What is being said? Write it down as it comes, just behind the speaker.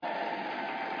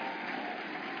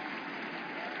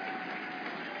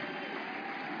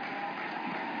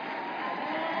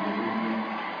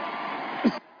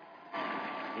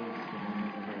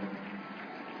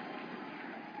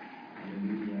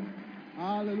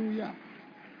Hallelujah.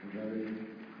 A very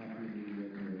happy new year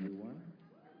to everyone.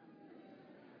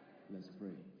 Let's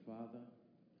pray. Father,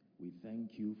 we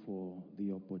thank you for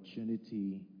the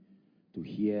opportunity to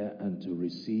hear and to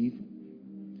receive.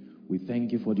 We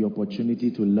thank you for the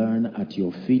opportunity to learn at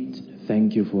your feet.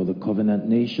 Thank you for the Covenant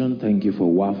Nation. Thank you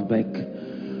for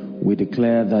WAFBEC. We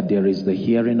declare that there is the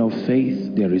hearing of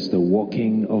faith, there is the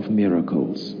walking of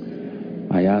miracles.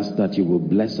 I ask that you will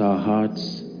bless our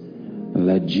hearts,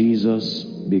 let Jesus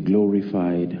be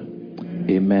glorified.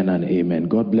 Amen and amen.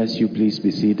 God bless you. Please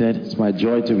be seated. It's my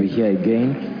joy to be here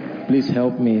again. Please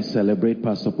help me celebrate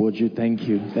Pastor Poju. Thank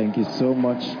you. Thank you so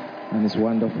much. And his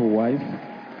wonderful wife.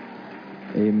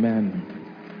 Amen.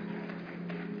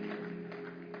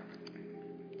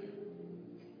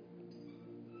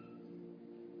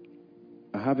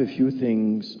 I have a few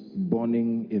things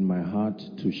burning in my heart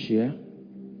to share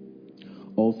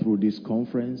all through this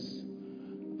conference,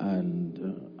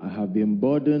 and I have been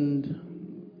burdened,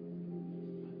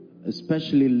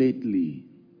 especially lately.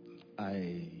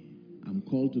 I am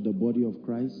called to the body of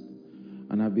Christ,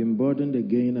 and I've been burdened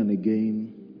again and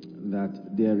again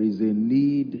that there is a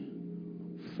need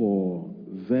for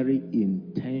very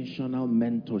intentional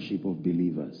mentorship of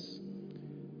believers.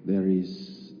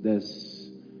 There's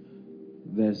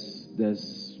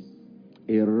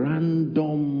a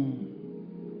random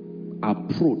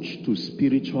approach to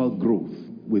spiritual growth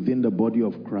within the body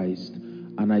of Christ,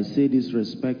 and I say this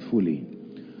respectfully.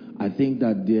 I think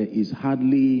that there is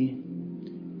hardly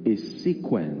a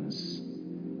sequence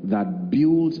that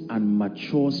builds and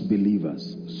matures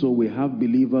believers. So we have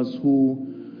believers who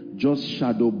just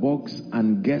shadow box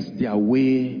and guess their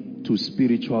way to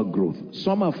spiritual growth.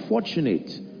 Some are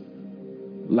fortunate,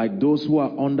 like those who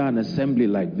are under an assembly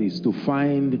like this, to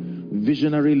find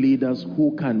visionary leaders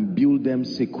who can build them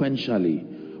sequentially.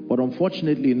 But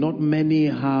unfortunately, not many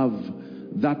have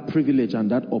that privilege and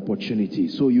that opportunity.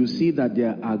 So you see that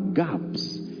there are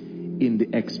gaps in the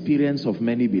experience of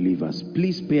many believers.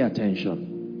 Please pay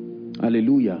attention.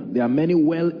 Hallelujah. There are many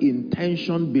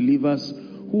well-intentioned believers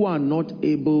who are not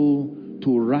able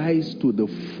to rise to the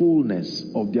fullness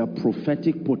of their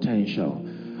prophetic potential.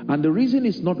 And the reason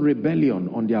is not rebellion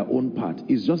on their own part.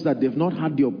 It's just that they've not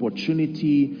had the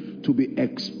opportunity to be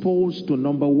exposed to,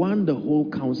 number one, the whole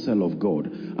counsel of God.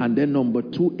 And then number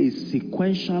two, a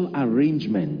sequential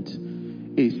arrangement,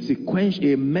 a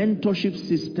mentorship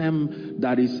system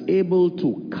that is able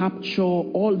to capture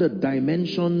all the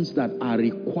dimensions that are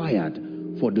required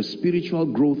for the spiritual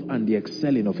growth and the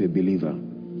excelling of a believer.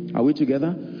 Are we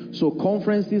together? So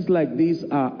conferences like this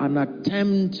are an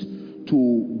attempt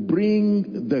to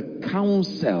bring the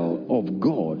counsel of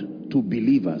God to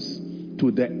believers to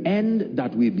the end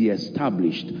that will be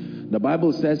established. The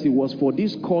Bible says it was for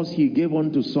this cause he gave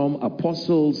unto some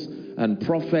apostles and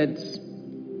prophets,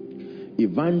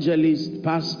 evangelists,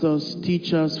 pastors,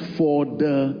 teachers, for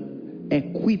the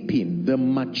equipping, the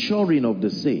maturing of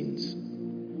the saints.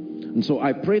 And so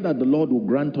I pray that the Lord will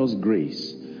grant us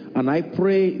grace. And I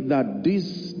pray that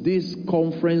this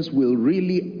conference will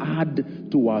really add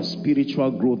to our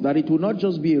spiritual growth. That it will not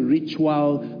just be a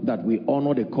ritual that we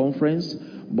honor the conference,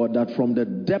 but that from the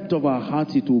depth of our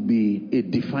hearts it will be a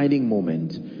defining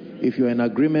moment. If you're in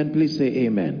agreement, please say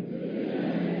amen.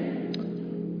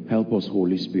 Amen. Help us,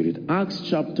 Holy Spirit. Acts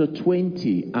chapter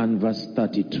 20 and verse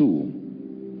 32.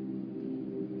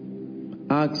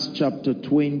 Acts chapter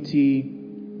 20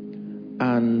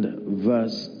 and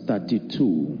verse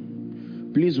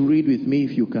 32. Please read with me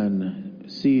if you can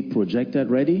see it projected.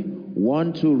 Ready?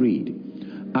 1, 2, read.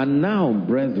 And now,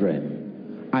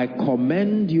 brethren, I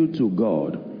commend you to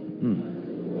God,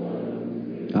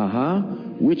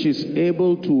 which is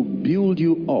able to build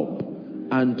you up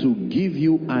and to give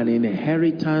you an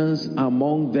inheritance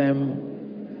among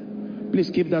them.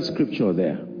 Please keep that scripture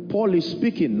there. Paul is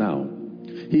speaking now.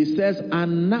 He says,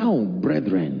 and now,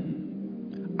 brethren,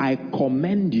 I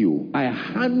commend you, I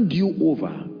hand you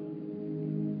over.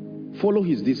 Follow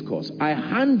his discourse. I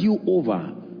hand you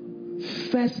over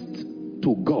first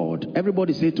to God.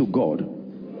 Everybody say to God.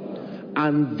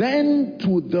 And then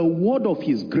to the word of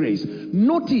his grace.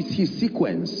 Notice his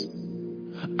sequence.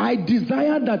 I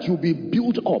desire that you be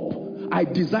built up. I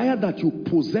desire that you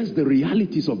possess the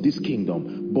realities of this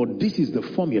kingdom. But this is the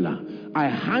formula. I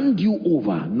hand you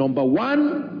over, number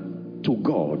one, to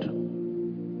God.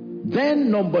 Then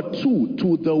number two,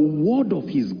 to the word of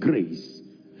his grace.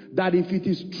 That if it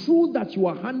is true that you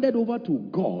are handed over to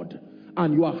God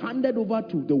and you are handed over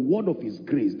to the word of his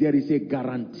grace, there is a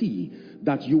guarantee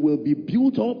that you will be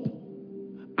built up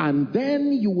and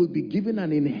then you will be given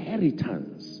an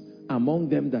inheritance among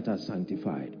them that are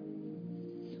sanctified.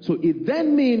 So it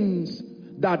then means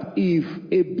that if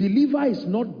a believer is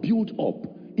not built up,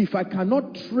 if I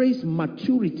cannot trace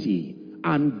maturity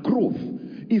and growth,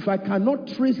 if I cannot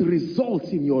trace results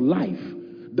in your life,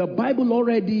 the Bible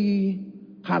already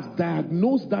has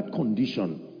diagnosed that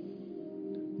condition.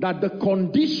 That the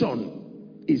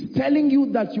condition is telling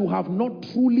you that you have not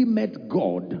truly met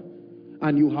God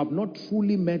and you have not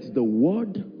truly met the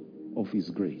word of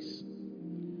his grace.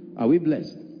 Are we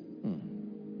blessed?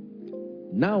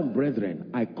 Now, brethren,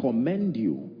 I commend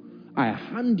you. I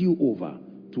hand you over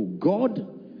to God,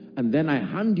 and then I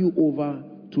hand you over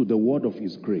to the word of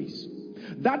his grace.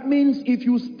 That means if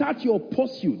you start your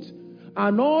pursuit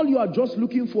and all you are just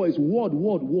looking for is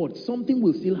word, something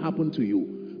will still happen to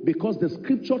you, because the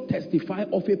scripture testifies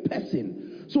of a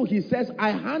person. So he says,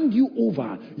 I hand you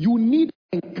over. You need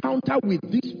an encounter with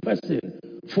this person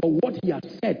for what he has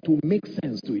said to make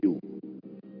sense to you.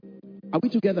 Are we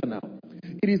together now?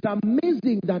 It is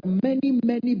amazing that many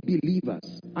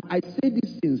believers, I say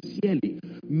this sincerely,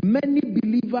 many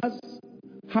believers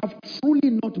have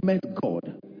truly not met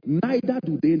God, neither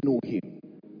do they know him.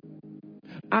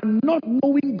 And not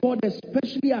knowing God,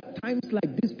 especially at times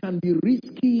like this, can be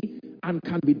risky and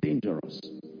can be dangerous.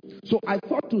 So I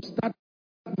thought to start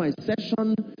my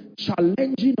session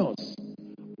challenging us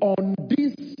on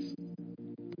this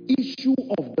issue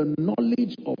of the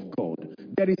knowledge of God.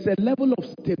 There is a level of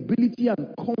stability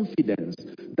and confidence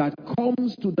that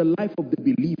comes to the life of the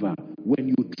believer when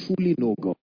you truly know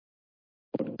God.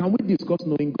 Can we discuss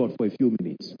knowing God for a few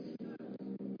minutes?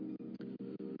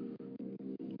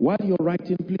 While you're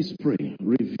writing, please pray.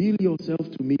 Reveal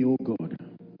yourself to me, O God.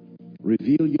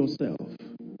 Reveal yourself.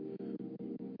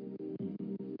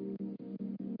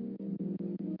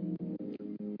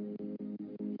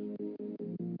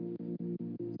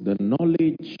 The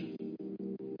knowledge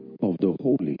of the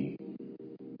holy.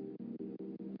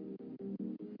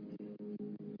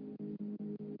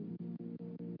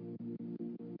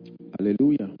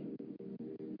 Hallelujah.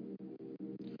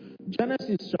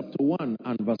 Genesis chapter 1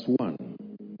 and verse 1.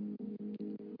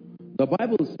 The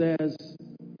Bible says,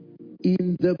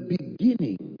 in the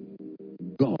beginning,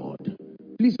 God.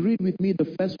 Please read with me the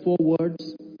first four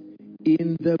words.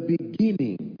 In the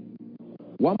beginning.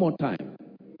 One more time.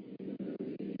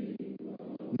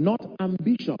 Not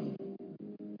ambition.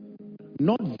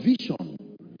 Not vision.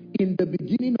 In the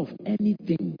beginning of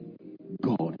anything,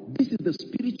 God. This is the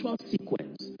spiritual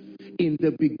sequence. In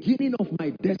the beginning of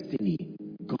my destiny,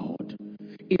 God.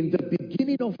 In the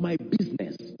beginning of my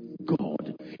business,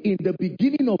 God. In the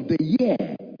beginning of the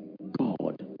year,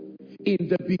 God. In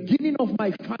the beginning of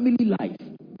my family life,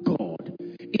 God.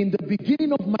 In the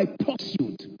beginning of my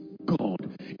pursuit,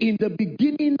 God. In the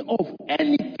beginning of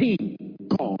anything,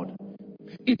 God.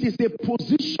 It is a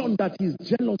position that his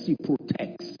jealousy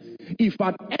protects. If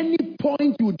at any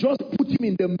point you just put him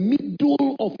in the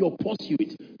middle of your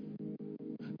pursuit,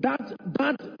 that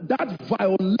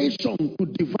violation to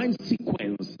divine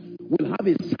sequence will have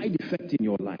a side effect in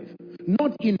your life.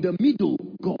 Not in the middle,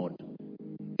 God.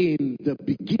 In the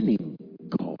beginning,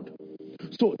 God.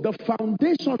 So the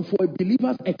foundation for a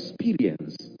believer's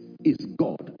experience is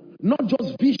God. Not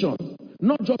just vision,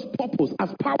 not just purpose,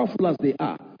 as powerful as they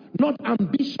are. Not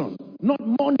ambition, not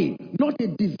money, not a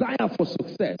desire for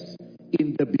success.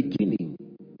 In the beginning,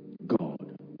 God.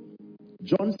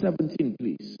 John 17,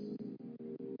 please.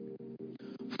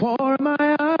 For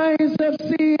my eyes have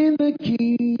seen the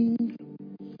King.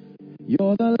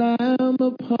 You're the Lamb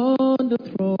upon the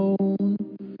throne.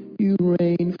 You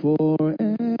reign forevermore.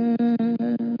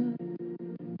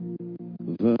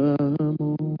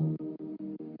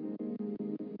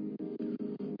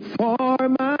 For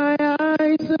my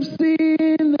eyes have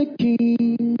seen the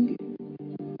King,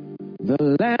 the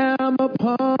Lamb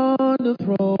upon the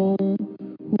throne,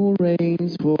 who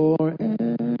reigns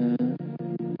forever.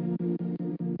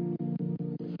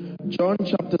 John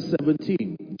chapter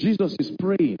 17. Jesus is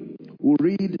praying. We'll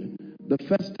read the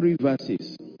first three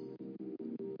verses.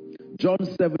 John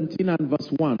 17 and verse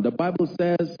 1. The Bible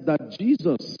says that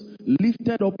Jesus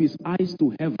lifted up his eyes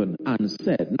to heaven and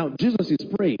said, now Jesus is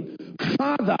praying,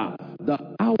 Father, the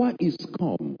hour is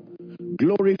come.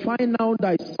 Glorify now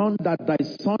thy Son, that thy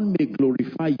Son may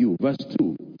glorify you. Verse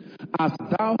 2. As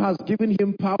thou hast given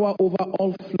him power over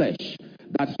all flesh,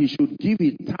 that he should give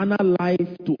eternal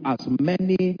life to as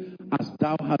many as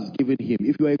thou hast given him.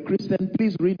 If you are a Christian,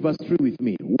 please read verse 3 with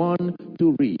me. 1,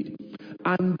 2, read.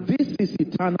 And this is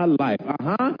eternal life,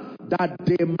 that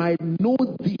they might know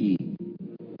thee,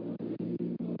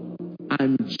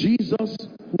 and Jesus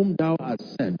whom thou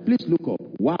hast sent. Please look up.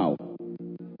 Wow.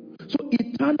 So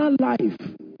eternal life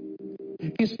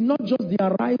is not just the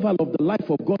arrival of the life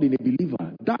of God in a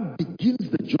believer. That begins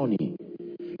the journey.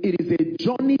 It is a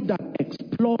journey that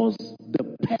explores the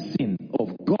person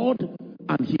of God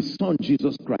and his son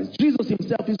Jesus Christ. Jesus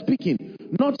himself is speaking,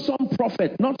 not some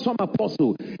prophet, not some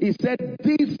apostle. He said,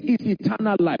 this is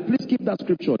eternal life. Please keep that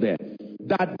scripture there.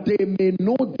 That they may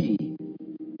know thee.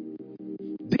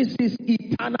 This is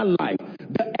eternal life.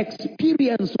 The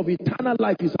experience of eternal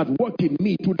life is at work in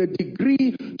me to the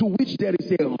degree to which there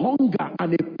is a hunger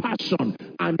and a passion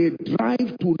and a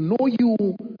drive to know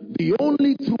you, the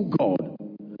only true God,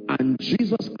 and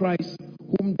Jesus Christ,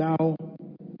 whom thou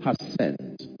hast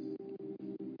sent.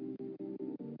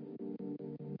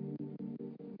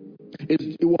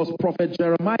 It was Prophet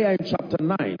Jeremiah in chapter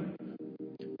 9.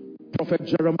 Prophet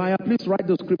Jeremiah, please write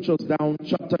the scriptures down.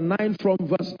 Chapter 9 from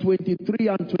verse 23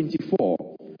 and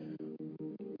 24.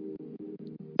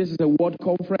 This is a word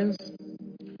conference.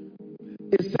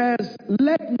 It says,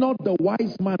 let not the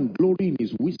wise man glory in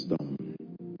his wisdom,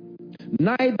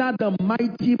 neither the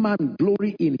mighty man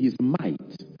glory in his might.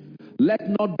 Let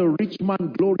not the rich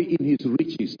man glory in his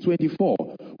riches. 24.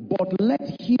 But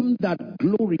let him that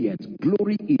glorieth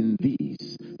glory in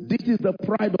these. This is the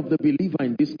pride of the believer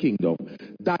in this kingdom,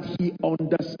 that he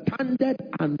understandeth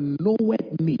and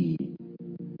knoweth me.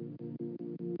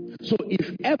 So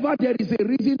if ever there is a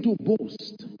reason to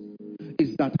boast,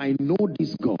 is that I know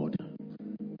this God.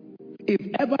 If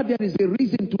ever there is a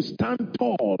reason to stand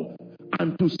tall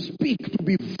and to speak, to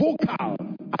be vocal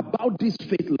about this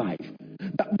faith life,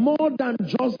 that more than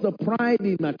just the pride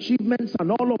in achievements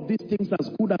and all of these things as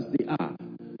good as they are,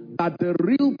 that the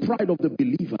real pride of the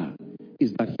believer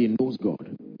is that he knows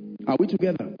God. Are we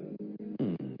together?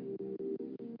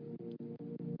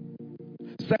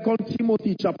 2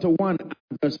 Timothy chapter 1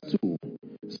 and verse 2.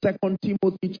 2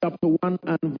 Timothy chapter 1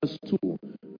 and verse 2.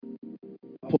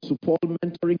 Apostle Paul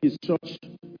mentoring his church,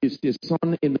 his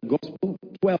son in the gospel.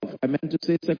 12. I meant to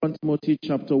say 2 Timothy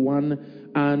chapter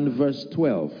 1 and verse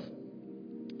 12.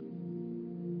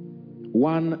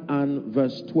 1 and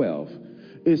verse 12.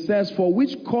 It says, for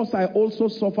which cause I also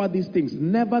suffer these things.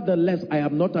 Nevertheless, I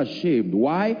am not ashamed.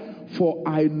 Why? For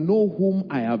I know whom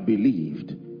I have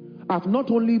believed. I've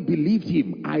not only believed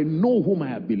him, I know whom I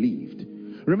have believed.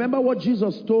 Remember what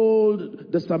Jesus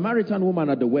told the Samaritan woman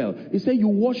at the well. He said, you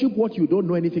worship what you don't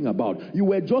know anything about. You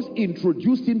were just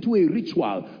introduced into a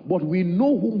ritual, but we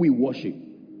know whom we worship.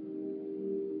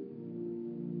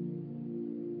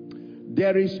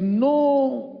 There is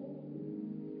no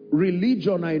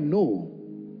religion I know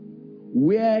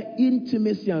where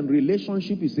intimacy and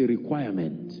relationship is a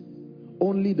requirement.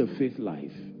 Only the faith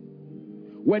life.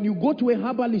 When you go to a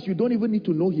herbalist, you don't even need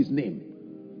to know his name.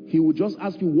 He will just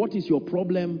ask you, what is your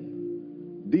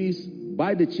problem? This,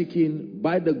 buy the chicken,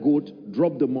 buy the goat,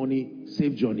 drop the money,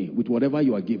 save journey with whatever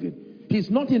you are given. He's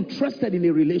not interested in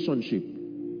a relationship.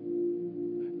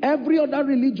 Every other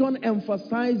religion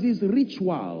emphasizes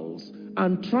rituals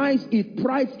and prides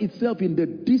itself in the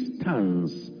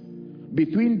distance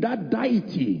between that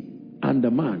deity and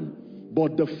the man.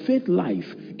 But the faith life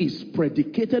is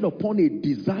predicated upon a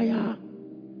desire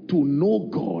to know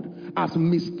God. As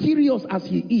mysterious as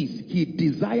he is, he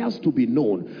desires to be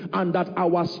known. And that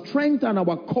our strength and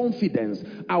our confidence,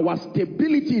 our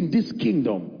stability in this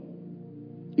kingdom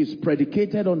is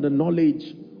predicated on the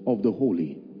knowledge of the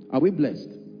holy. Are we blessed?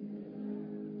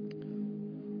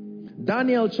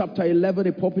 Daniel chapter 11,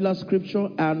 a popular scripture,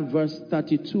 and verse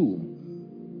 32.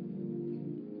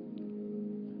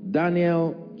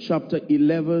 Daniel chapter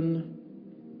 11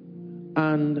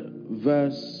 and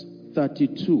verse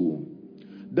 32.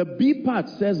 The B part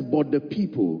says, but the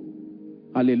people,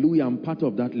 hallelujah, I'm part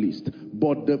of that list.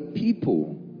 But the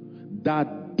people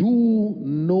that do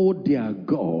know their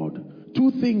God,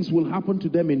 two things will happen to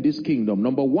them in this kingdom.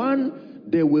 Number one,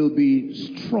 they will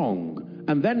be strong.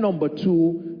 And then number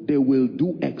two, they will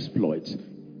do exploits.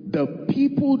 The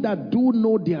people that do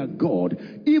know their God,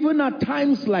 even at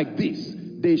times like this,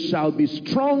 they shall be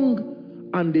strong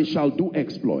and they shall do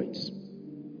exploits.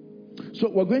 So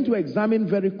we're going to examine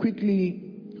very quickly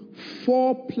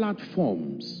 4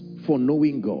 platforms for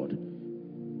knowing God.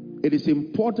 It is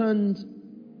important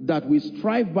that we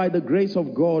strive by the grace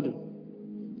of God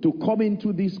to come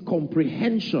into this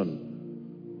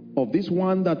comprehension of this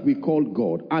one that we call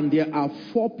God. And there are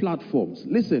 4 platforms.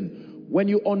 Listen, when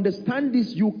you understand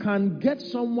this, you can get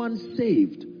someone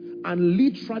saved and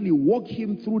literally walk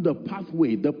him through the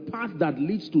pathway, the path that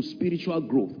leads to spiritual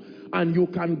growth. And you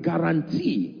can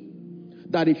guarantee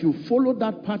that if you follow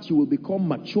that path, you will become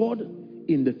matured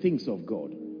in the things of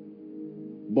God.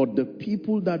 But the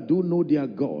people that do know their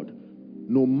God,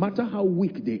 no matter how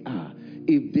weak they are,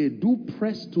 if they do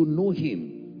press to know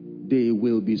him, they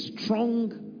will be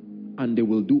strong and they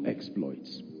will do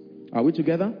exploits. Are we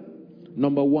together?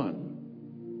 Number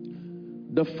 1,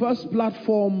 The first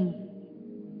platform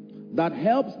that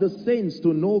helps the saints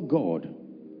to know God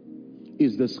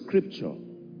is the scripture.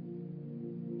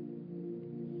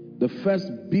 The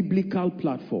first biblical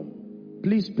platform.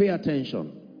 Please pay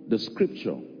attention. The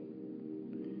scripture.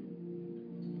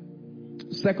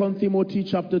 2 Timothy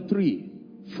chapter 3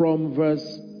 from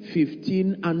verse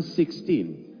 15 and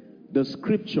 16. The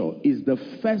scripture is the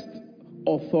first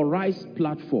authorized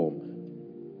platform.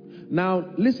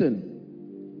 Now listen.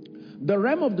 The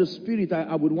realm of the spirit,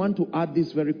 I would want to add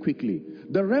this very quickly.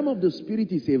 The realm of the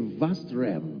spirit is a vast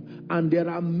realm, and there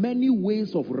are many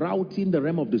ways of routing the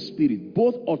realm of the spirit,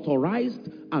 both authorized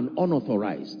and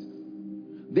unauthorized.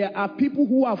 There are people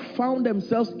who have found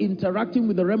themselves interacting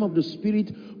with the realm of the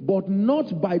spirit, but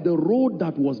not by the road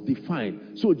that was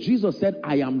defined. So Jesus said,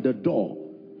 I am the door.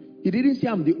 He didn't say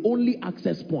I'm the only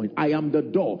access point. I am the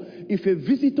door. If a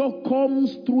visitor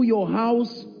comes through your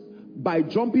house by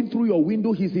jumping through your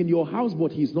window, he's in your house,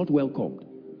 but he's not welcomed.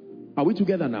 Are we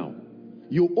together now?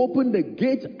 You open the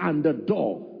gate and the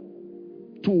door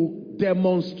to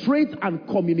demonstrate and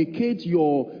communicate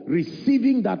your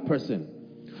receiving that person.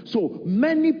 So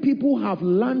many people have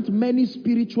learned many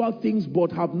spiritual things,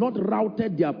 but have not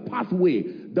routed their pathway,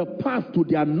 the path to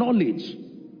their knowledge,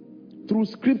 through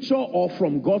scripture or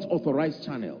from God's authorized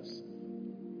channels.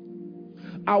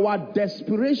 Our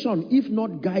desperation, if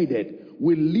not guided,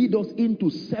 will lead us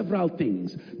into several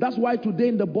things. That's why today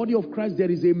in the body of Christ there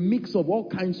is a mix of all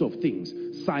kinds of things.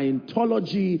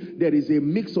 Scientology, there is a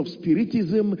mix of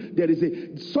spiritism,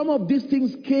 some of these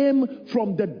things came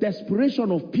from the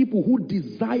desperation of people who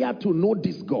desire to know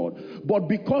this God. But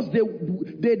because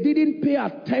they didn't pay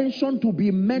attention to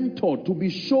be mentored, to be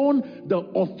shown the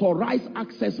authorized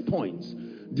access points,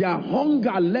 their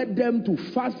hunger led them to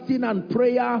fasting and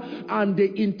prayer, and they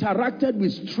interacted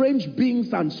with strange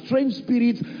beings and strange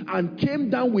spirits and came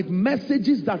down with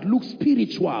messages that look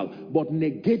spiritual but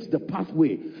negate the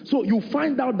pathway. So you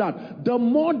find out that the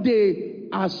more they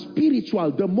are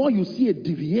spiritual, the more you see a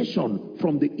deviation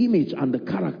from the image and the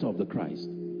character of the Christ.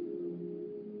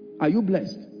 Are you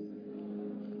blessed?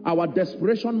 Our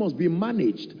desperation must be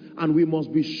managed, and we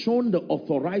must be shown the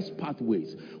authorized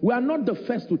pathways. We are not the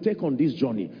first to take on this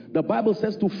journey. The Bible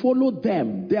says to follow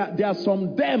them. There are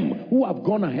some them who have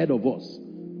gone ahead of us.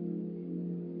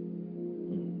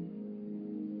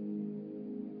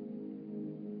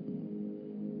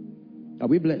 Are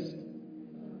we blessed?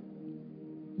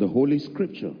 The Holy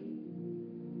Scripture.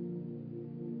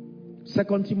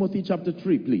 2 Timothy chapter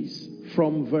 3, please,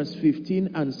 from verse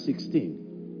 15 and 16.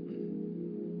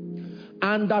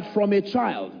 And that from a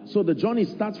child, so the journey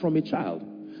starts from a child,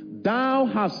 thou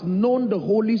hast known the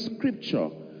Holy Scripture.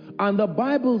 And the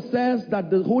Bible says that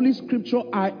the Holy Scripture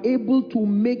are able to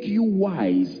make you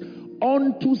wise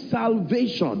unto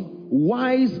salvation.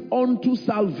 Wise unto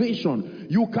salvation.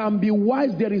 You can be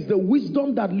wise. There is the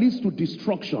wisdom that leads to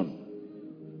destruction.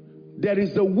 There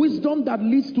is the wisdom that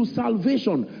leads to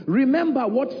salvation. Remember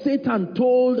what Satan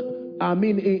told,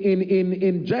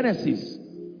 in Genesis,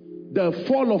 the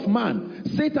fall of man.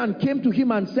 Satan came to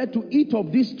him and said to eat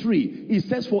of this tree. He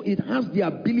says, for it has the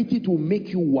ability to make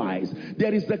you wise.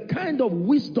 There is the kind of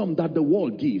wisdom that the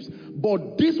world gives.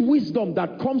 But this wisdom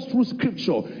that comes through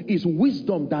scripture is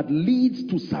wisdom that leads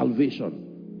to salvation.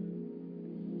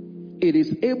 It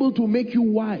is able to make you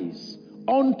wise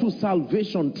unto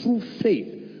salvation through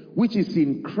faith, which is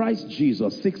in Christ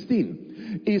Jesus.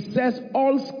 16. It says,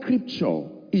 all scripture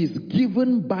is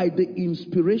given by the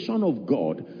inspiration of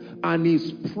God and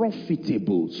is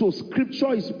profitable. So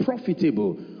scripture is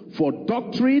profitable for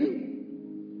doctrine,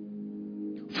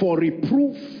 for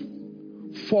reproof,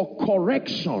 for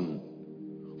correction,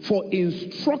 for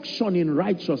instruction in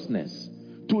righteousness,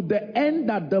 to the end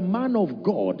that the man of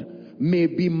God may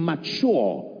be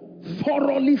mature,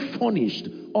 thoroughly furnished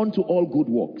unto all good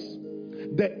works.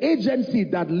 The agency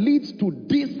that leads to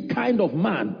this kind of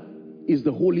man is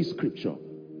the Holy Scripture.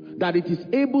 That it is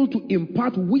able to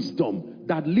impart wisdom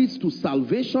that leads to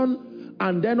salvation,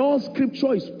 and then all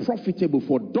scripture is profitable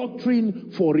for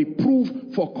doctrine, for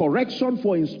reproof, for correction,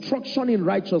 for instruction in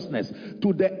righteousness,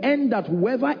 to the end that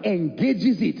whoever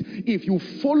engages it, if you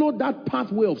follow that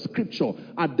pathway of scripture,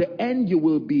 at the end you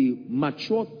will be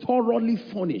mature, thoroughly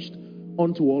furnished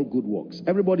unto all good works.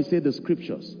 Everybody say the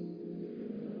scriptures.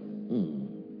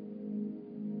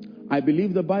 I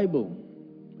believe the Bible.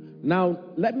 Now,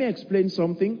 let me explain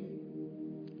something.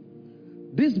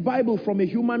 This Bible, from a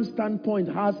human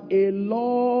standpoint, has a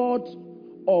lot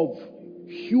of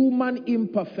human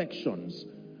imperfections.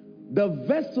 The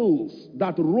vessels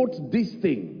that wrote this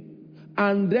thing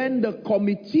And then the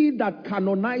committee that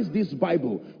canonized this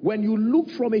Bible, when you look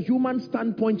from a human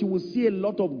standpoint, you will see a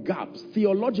lot of gaps,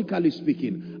 theologically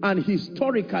speaking and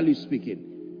historically speaking.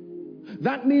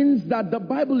 That means that the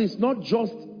Bible is not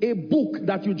just a book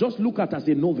that you just look at as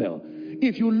a novel.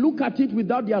 If you look at it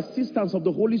without the assistance of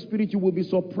the Holy Spirit, you will be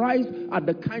surprised at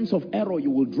the kinds of error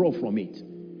you will draw from it.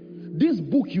 This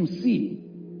book you see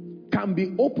can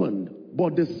be opened,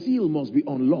 but the seal must be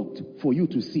unlocked for you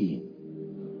to see.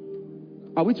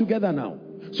 Are we together now?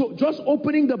 So just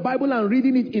opening the Bible and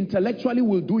reading it intellectually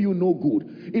will do you no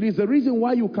good. It is the reason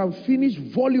why you can finish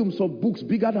volumes of books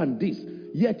bigger than this,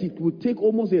 yet it will take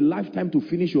almost a lifetime to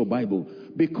finish your Bible,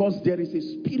 because there is a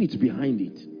spirit behind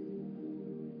it.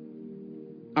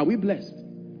 Are we blessed?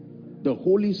 The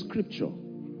Holy Scripture.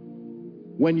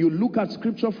 When you look at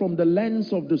Scripture from the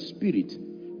lens of the Spirit,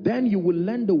 then you will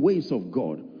learn the ways of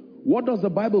God. What does the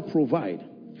Bible provide?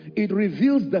 It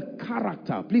reveals the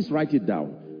character. Please write it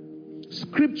down.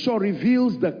 Scripture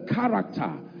reveals the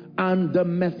character and the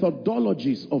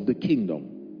methodologies of the kingdom.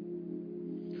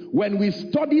 When we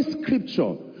study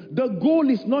Scripture, the goal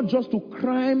is not just to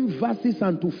cram verses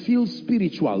and to feel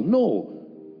spiritual. No.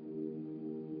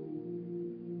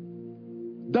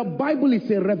 The Bible is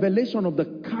a revelation of the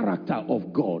character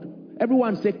of God.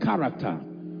 Everyone say character.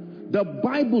 The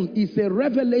Bible is a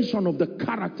revelation of the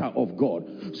character of God.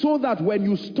 So that when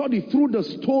you study through the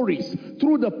stories,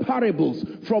 through the parables,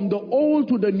 from the Old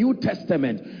to the New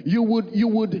Testament, you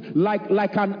would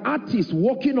like an artist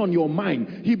walking on your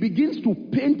mind, he begins to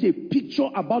paint a picture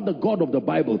about the God of the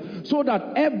Bible. So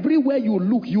that everywhere you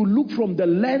look from the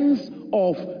lens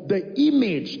of the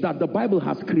image that the Bible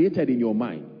has created in your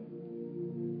mind.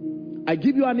 I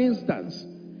give you an instance.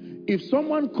 If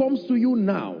someone comes to you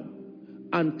now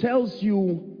and tells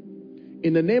you,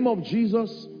 in the name of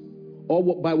Jesus,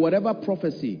 or by whatever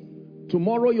prophecy,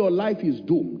 tomorrow your life is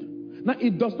doomed. Now,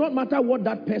 it does not matter what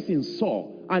that person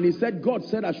saw, and he said, God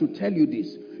said I should tell you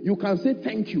this. You can say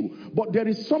thank you, but there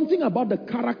is something about the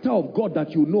character of God that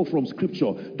you know from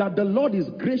Scripture, that the Lord is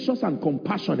gracious and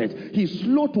compassionate. He's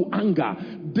slow to anger.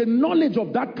 The knowledge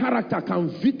of that character can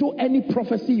veto any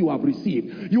prophecy you have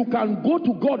received. You can go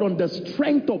to God on the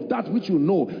strength of that which you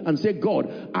know and say,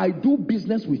 God, I do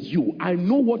business with you. I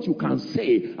know what you can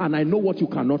say and I know what you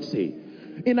cannot say.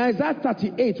 In Isaiah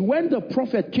 38, when the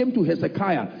prophet came to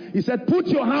Hezekiah, he said, put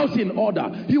your house in order.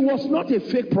 He was not a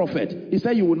fake prophet. He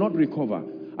said, you will not recover.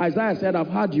 Isaiah said, I've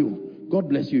heard you. God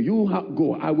bless you. You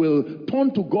go. I will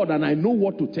turn to God and I know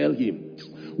what to tell him.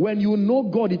 When you know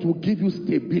God, it will give you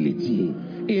stability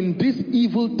in these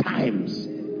evil times.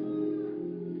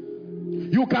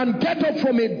 You can get up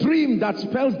from a dream that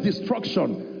spells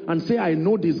destruction and say, I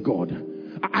know this God.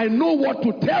 I know what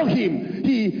to tell him.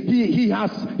 He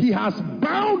has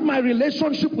bound my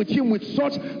relationship with him with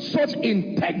such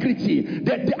integrity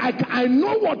that I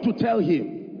know what to tell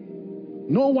him.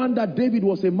 No wonder David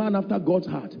was a man after God's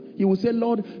heart. He would say,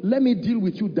 Lord, let me deal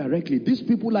with you directly. These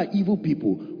people are evil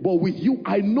people, but with you,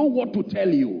 I know what to tell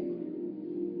you.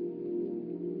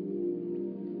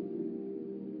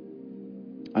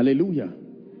 Hallelujah.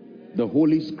 The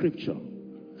Holy Scripture.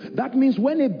 That means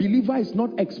when a believer is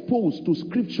not exposed to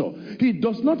Scripture, he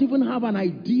does not even have an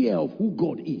idea of who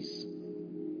God is.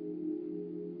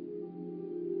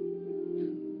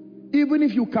 Even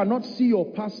if you cannot see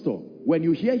your pastor, when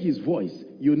you hear his voice,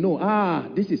 you know,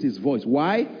 this is his voice.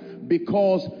 Why?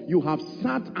 Because you have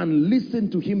sat and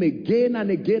listened to him again and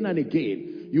again and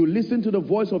again. You listen to the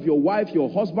voice of your wife,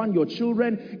 your husband, your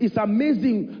children. It's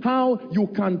amazing how you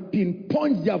can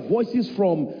pinpoint their voices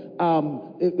from,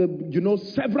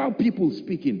 several people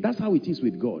speaking. That's how it is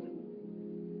with God.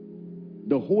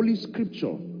 The Holy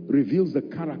Scripture reveals the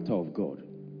character of God.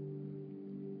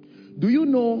 Do you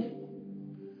know,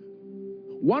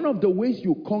 one of the ways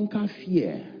you conquer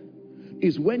fear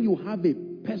is when you have a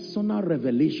personal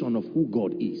revelation of who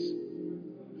God is.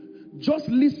 Just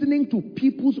listening to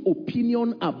people's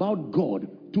opinion about God,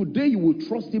 today you will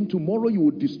trust him, tomorrow you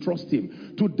will distrust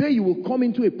him. Today you will come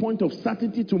into a point of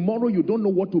certainty, tomorrow you don't know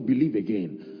what to believe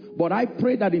again. But I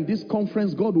pray that in this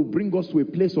conference, God will bring us to a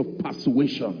place of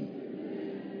persuasion.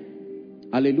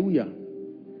 Hallelujah.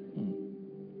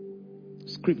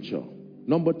 Scripture.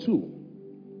 Number 2.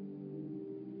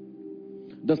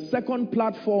 The second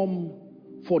platform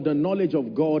for the knowledge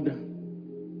of God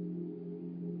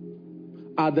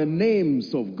are the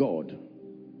names of God.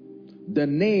 The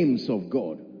names of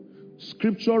God.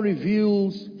 Scripture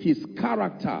reveals his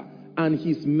character and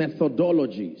his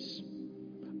methodologies.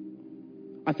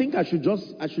 I think I should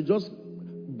just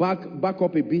back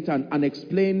up a bit and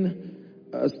explain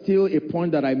still a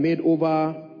point that I made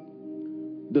over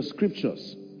the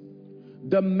Scriptures.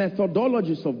 The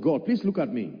methodologies of God. Please look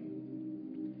at me.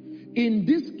 In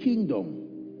this kingdom,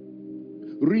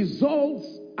 results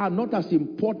are not as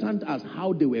important as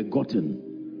how they were gotten.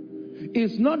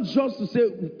 It's not just to say,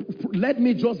 let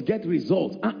me just get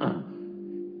results.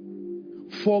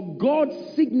 For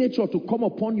God's signature to come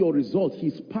upon your results,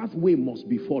 his pathway must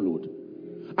be followed.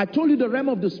 I told you the realm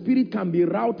of the spirit can be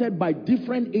routed by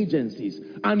different agencies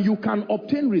and you can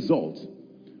obtain results.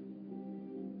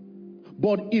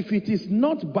 But if it is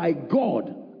not by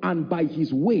God and by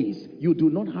his ways, you do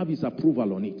not have his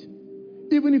approval on it.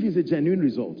 Even if it's a genuine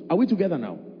result. Are we together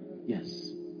now?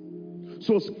 Yes.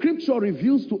 So scripture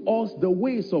reveals to us the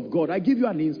ways of God. I give you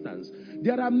an instance.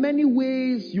 There are many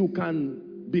ways you can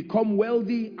become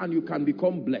wealthy and you can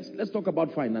become blessed. Let's talk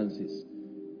about finances.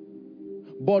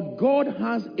 But God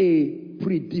has a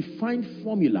predefined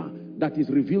formula that is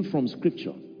revealed from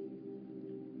scripture.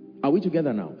 Are we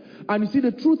together now? And you see,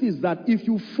 the truth is that if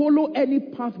you follow any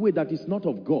pathway that is not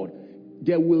of God,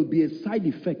 there will be a side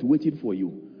effect waiting for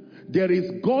you. There is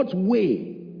God's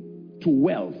way to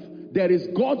wealth. There is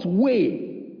God's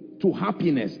way to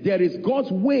happiness. There is God's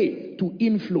way to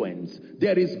influence.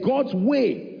 There is God's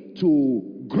way to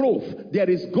growth. There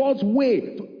is God's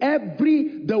way to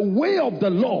the way of the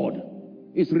Lord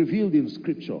is revealed in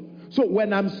scripture. So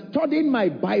when I'm studying my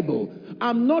Bible,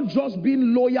 I'm not just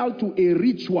being loyal to a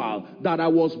ritual that I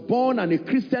was born and a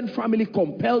Christian family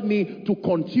compelled me to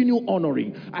continue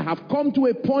honoring. I have come to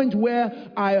a point where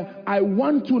I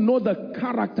want to know the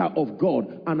character of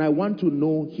God and I want to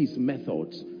know his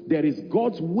methods. There is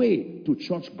God's way to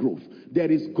church growth. There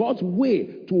is God's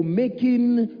way to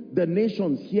making the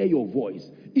nations hear your voice.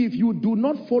 If you do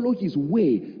not follow his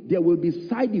way, there will be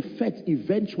side effects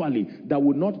eventually that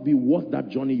will not be worth that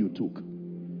journey you took.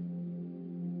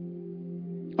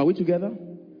 Are we together?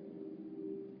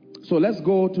 So let's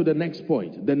go to the next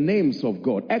point. The names of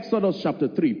God. Exodus chapter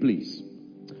 3, please.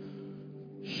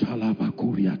 If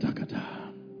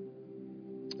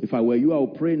I were you, I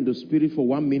would pray in the spirit for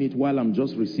 1 minute while I'm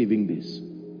just receiving this.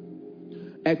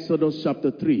 Exodus chapter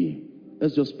 3.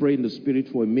 Let's just pray in the spirit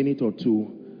for a minute or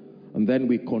two. And then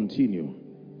we continue.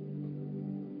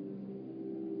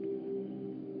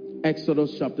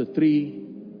 Exodus chapter 3.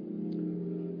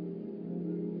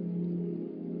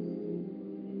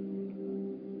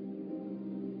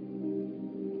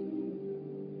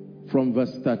 From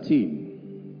verse 13.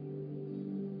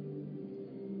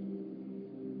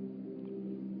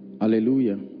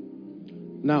 Hallelujah.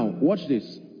 Now, watch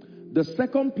this. The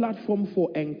second platform for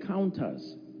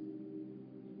encounters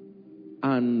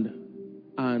and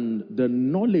the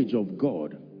knowledge of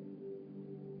God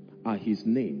are his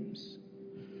names.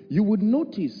 You would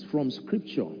notice from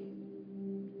scripture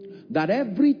that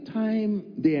every time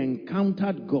they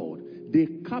encountered God, they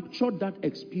captured that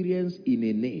experience in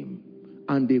a name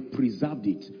and they preserved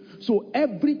it. So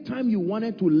every time you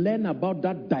wanted to learn about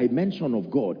that dimension of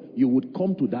God, you would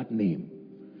come to that name.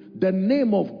 The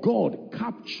name of God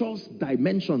captures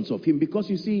dimensions of him, because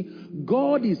you see,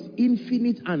 God is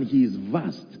infinite and he is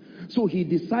vast. So he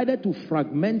decided to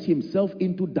fragment himself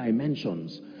into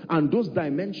dimensions, and those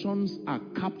dimensions are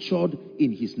captured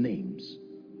in his names.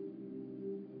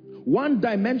 One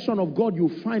dimension of God you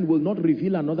find will not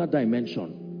reveal another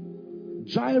dimension.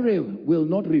 Jireh will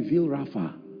not reveal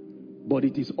Rapha, but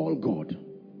it is all God.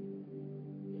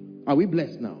 Are we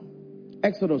blessed now?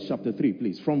 Exodus chapter 3,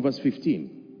 please, from verse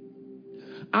 15.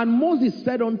 And Moses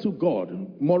said unto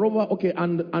God, moreover,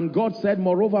 and God said,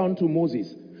 moreover unto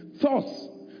Moses, thus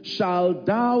shalt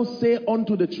thou say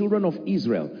unto the children of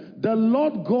Israel, the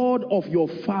Lord God of your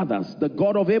fathers, the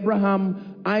God of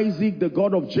Abraham, Isaac, the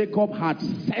God of Jacob, hath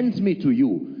sent me to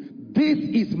you. This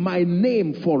is my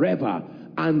name forever,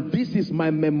 and this is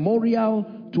my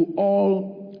memorial to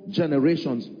all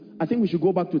generations. I think we should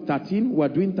go back to 13. We're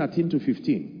doing 13 to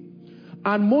 15.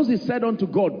 And Moses said unto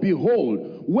God,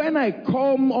 behold, when I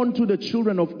come unto the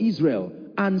children of Israel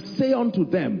and say unto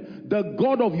them, the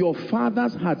God of your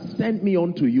fathers hath sent me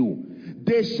unto you,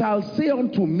 they shall say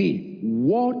unto me,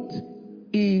 what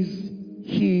is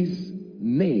his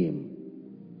name?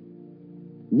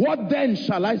 What then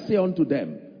shall I say unto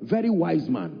them? Very wise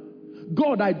man.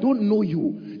 God, I don't know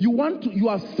you. You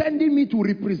are sending me to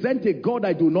represent a God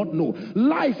I do not know.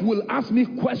 Life will ask me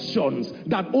questions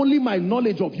that only my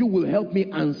knowledge of you will help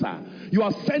me answer. You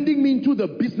are sending me into the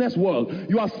business world.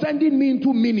 You are sending me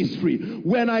into ministry.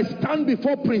 When I stand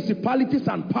before principalities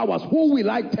and powers, who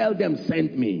will I tell them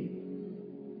sent me?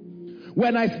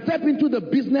 When I step into the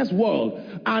business world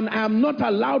and I am not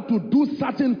allowed to do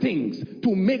certain things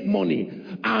to make money,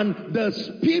 and the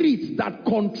spirits that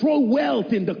control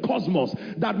wealth in the cosmos,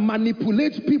 that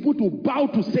manipulate people to bow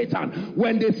to Satan,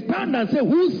 when they stand and say,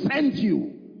 who sent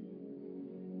you?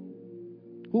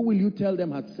 Who will you tell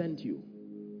them had sent you?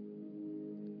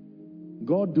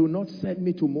 God, do not send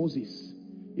me to Moses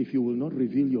if you will not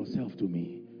reveal yourself to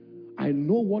me. I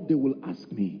know what they will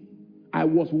ask me. I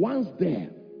was once there.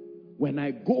 When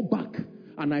I go back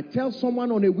and I tell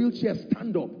someone on a wheelchair,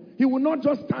 stand up, he will not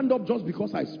just stand up just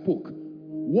because I spoke.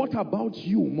 What about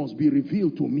you must be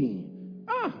revealed to me?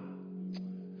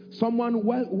 Someone,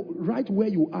 right where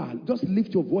you are, just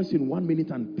lift your voice in 1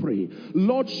 minute and pray.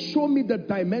 Lord, show me the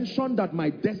dimension that my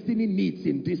destiny needs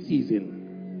in this season.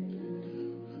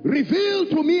 Reveal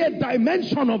to me a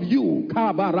dimension of you.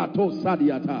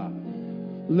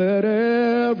 Let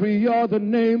every other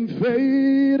name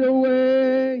fade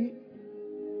away.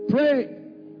 Pray.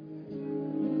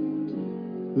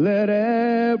 Let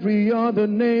every other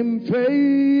name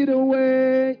fade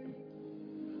away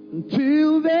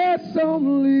until there's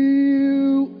only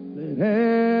you. Let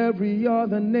every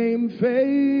other name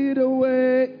fade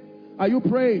away. Are you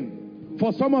praying?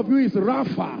 For some of you, it's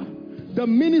Rapha. The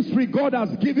ministry God has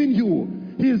given you.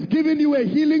 He's given you a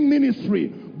healing ministry.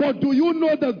 But do you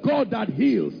know the God that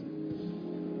heals?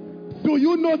 Do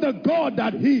you know the God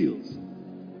that heals?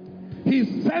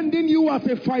 He's sending you as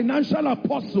a financial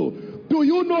apostle. Do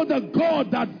you know the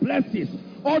God that blesses?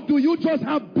 Or do you just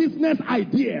have business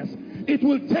ideas? It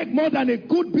will take more than a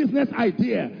good business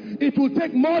idea. It will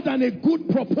take more than a good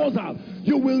proposal.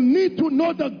 You will need to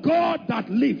know the God that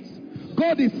lifts.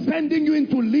 God is sending you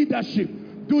into leadership.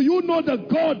 Do you know the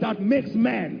God that makes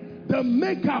man? The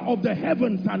maker of the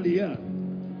heavens and the earth.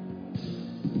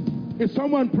 Is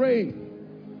someone praying?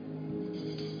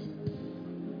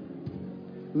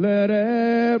 Let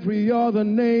every other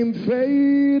name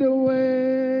fade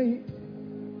away.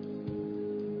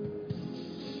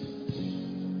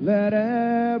 Let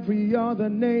every other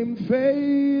name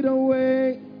fade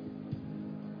away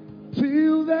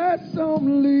till there's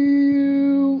only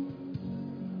you.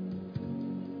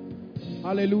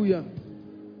 Hallelujah.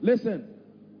 Listen.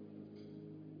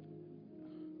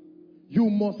 You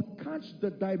must catch the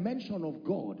dimension of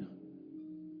God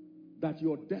that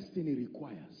your destiny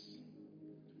requires.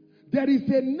 There is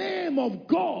a name of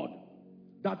God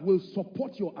that will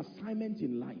support your assignment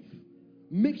in life.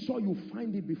 Make sure you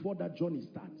find it before that journey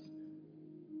starts.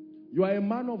 You are a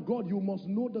man of God. You must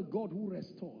know the God who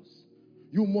restores.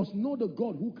 You must know the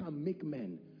God who can make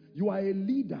men. You are a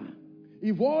leader.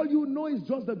 If all you know is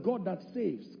just the God that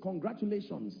saves,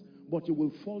 congratulations, but you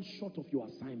will fall short of your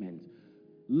assignment.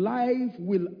 Life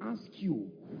will ask you,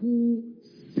 who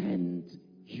sent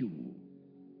you?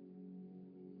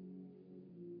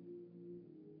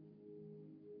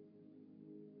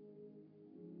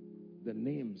 The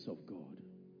names of God.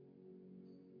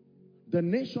 The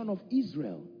nation of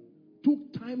Israel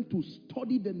took time to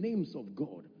study the names of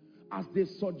God. As they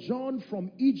sojourned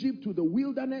from Egypt to the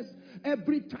wilderness,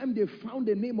 every time they found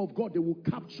the name of God, they would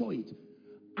capture it.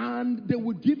 And they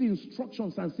would give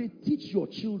instructions and say, teach your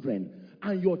children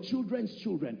and your children's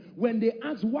children. When they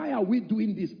ask, why are we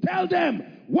doing this? Tell them,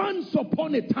 once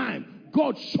upon a time,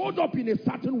 God showed up in a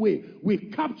certain way. We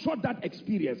captured that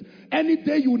experience. Any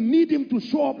day you need him to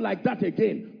show up like that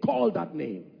again, call that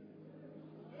name.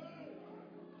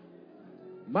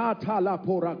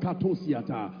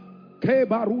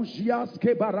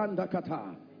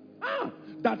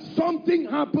 That something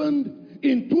happened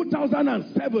in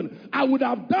 2007. I would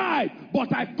have died,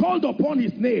 but I called upon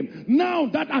his name. Now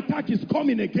that attack is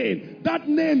coming again. That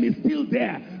name is still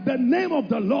there. The name of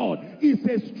the Lord is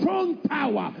a strong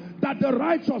tower that the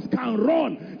righteous can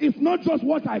run. It's not just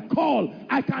what I call.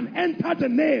 I can enter the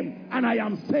name and I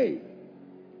am saved.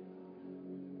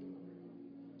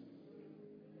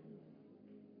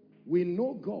 We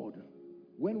know God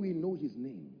when we know his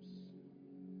names.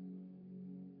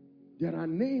 There are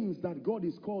names that God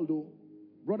is called, though,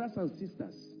 brothers and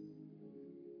sisters.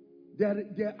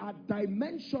 There are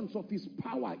dimensions of his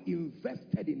power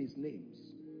invested in his names.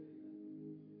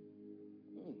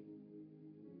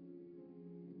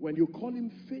 When you call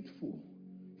him faithful,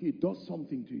 he does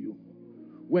something to you.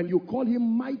 When you call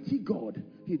him mighty God,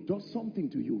 he does something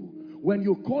to you. When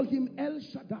you call him El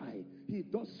Shaddai, he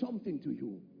does something to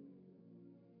you.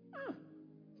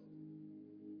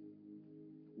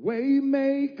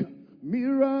 Waymaker,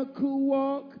 miracle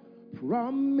walk,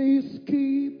 promise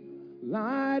keep,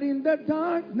 light in the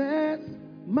darkness,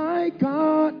 my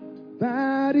God,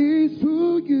 that is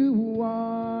who you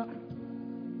are.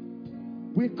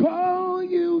 We call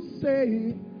you,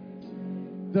 say,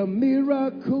 the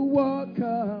miracle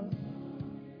worker.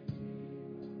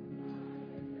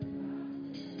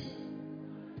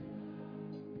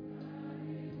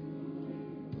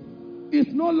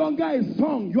 no longer a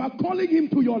song. You are calling him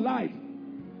to your life.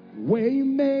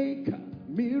 Waymaker,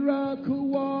 miracle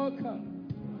worker,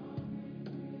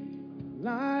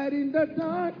 light in the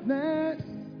darkness.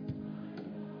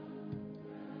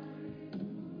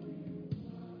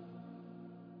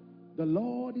 The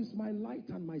Lord is my light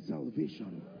and my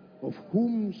salvation. Of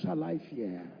whom shall I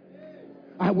fear?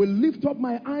 I will lift up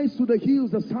my eyes to the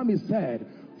hills, the psalmist said.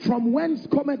 From whence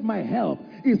cometh my help?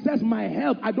 It says my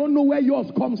help. I don't know where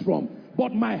yours comes from,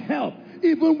 but my help,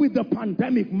 even with the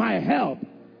pandemic, my help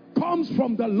comes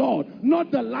from the Lord,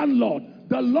 not the landlord.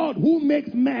 The Lord who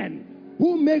makes man,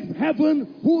 who makes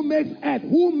heaven, who makes earth,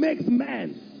 who makes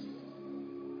man.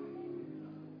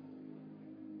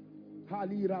 I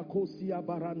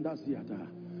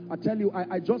tell you,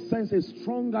 I just sense a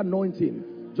strong anointing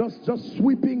just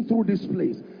sweeping through this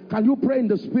place. Can you pray in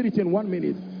the spirit in 1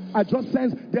 minute? I just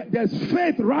sense that there's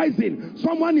faith rising.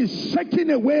 Someone is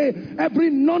shaking away every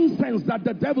nonsense that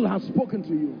the devil has spoken to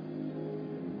you.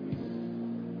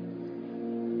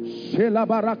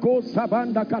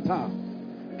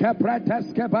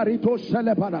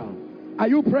 Are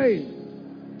you praying?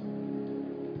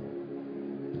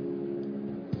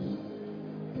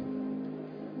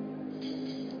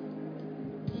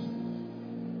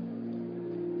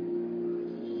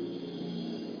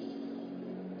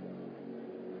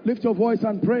 Lift your voice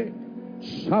and pray.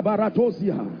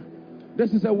 Shabaratozia.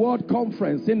 This is a word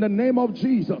conference in the name of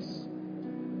Jesus.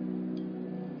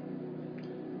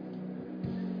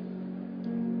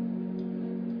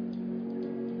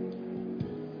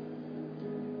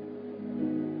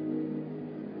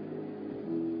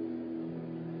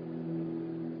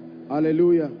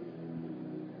 Hallelujah.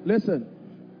 Listen.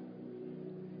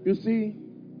 You see,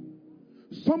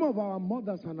 some of our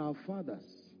mothers and our fathers,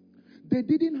 they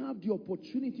didn't have the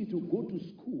opportunity to go to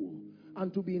school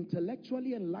and to be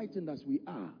intellectually enlightened as we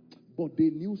are, but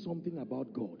they knew something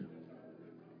about God.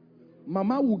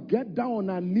 Mama will get down on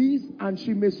her knees and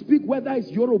she may speak, whether it's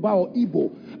Yoruba or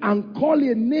Igbo, and call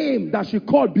a name that she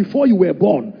called before you were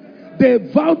born. They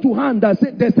vowed to her and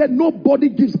they said nobody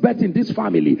gives birth in this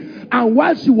family. And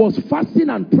while she was fasting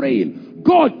and praying,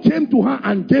 God came to her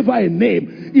and gave her a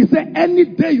name. He said, any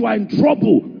day you are in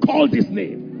trouble, call this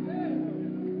name.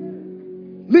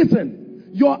 Listen,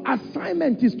 your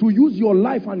assignment is to use your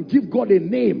life and give God a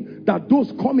name that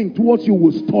those coming towards you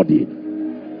will study.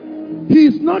 He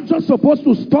is not just supposed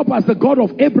to stop as the God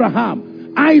of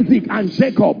Abraham, Isaac, and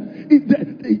Jacob.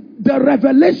 The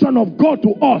revelation of God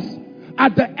to us,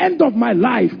 at the end of my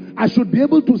life, I should be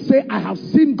able to say, I have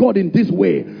seen God in this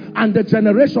way. And the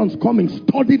generations coming,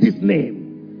 study this name.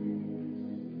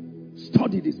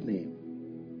 Study this name.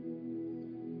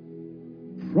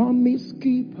 Promise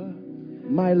keeper,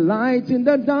 my light in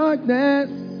the darkness,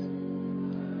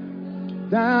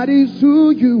 that is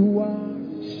who you are.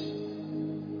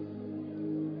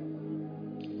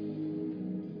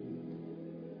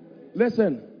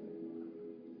 Listen,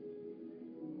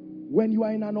 when you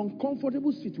are in an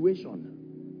uncomfortable situation,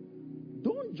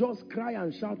 don't just cry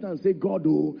and shout and say, God,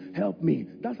 oh, help me.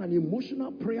 That's an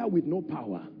emotional prayer with no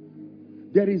power.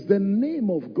 There is the name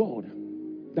of God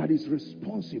that is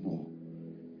responsible.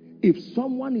 If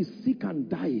someone is sick and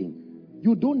dying,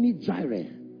 you don't need Jireh.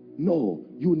 No,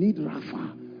 you need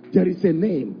Rapha. There is a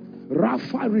name.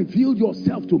 Rapha, reveal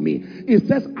yourself to me. It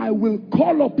says, I will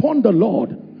call upon the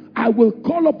Lord. I will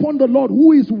call upon the Lord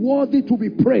who is worthy to be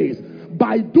praised.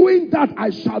 By doing that, I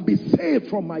shall be saved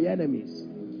from my enemies.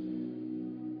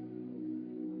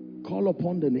 Call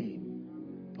upon the name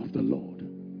of the Lord.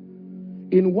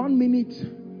 In 1 minute,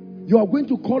 you are going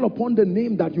to call upon the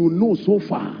name that you know so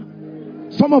far.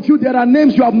 Some of you, there are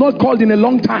names you have not called in a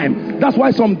long time. That's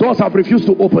why some doors have refused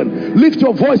to open. Lift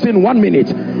your voice in 1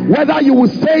 minute. Whether you will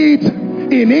say it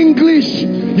in English,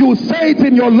 you will say it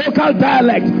in your local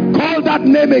dialect, call that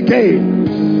name again.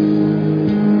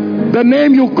 The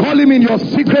name you call him in your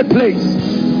secret place.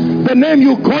 The name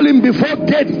you call him before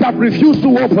gates that refuse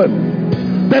to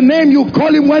open. The name you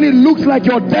call him when it looks like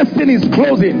your destiny is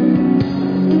closing.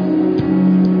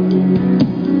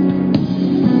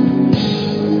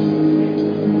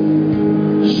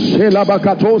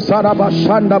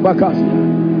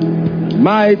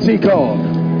 Mighty God.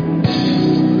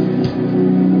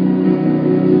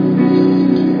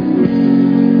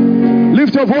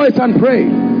 Lift your voice and pray.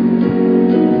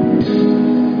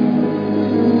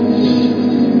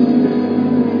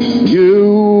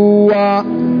 You are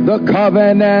the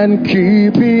covenant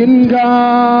keeping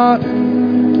God.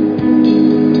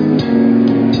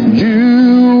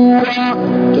 You are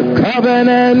the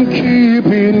covenant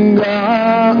keeping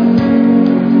God.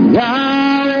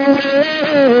 Yahweh,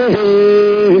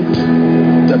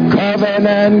 the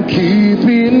covenant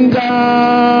keeping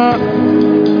God.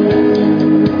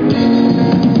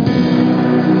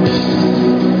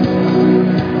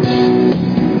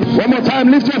 One more time,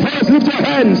 lift your voice, lift your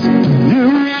hands.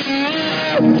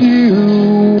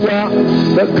 You are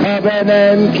the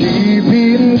covenant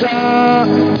keeping God.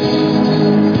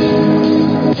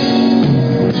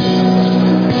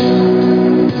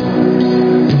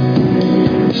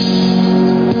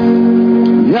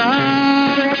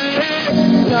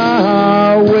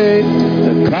 Yahweh,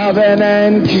 the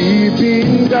covenant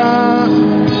keeping God.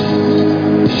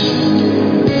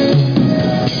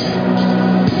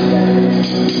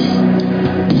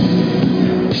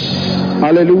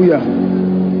 Hallelujah.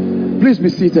 Please be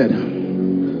seated.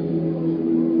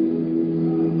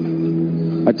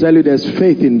 I tell you, there's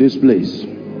faith in this place.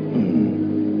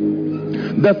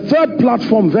 The third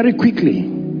platform, very quickly.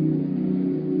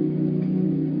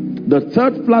 The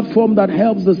third platform that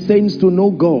helps the saints to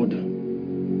know God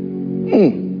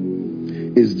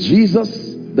is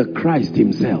Jesus the Christ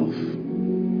himself.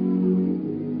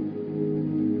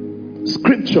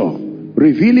 Scripture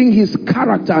revealing his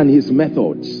character and his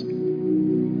methods.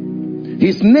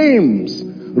 His names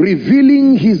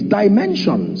revealing his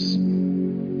dimensions.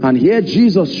 And here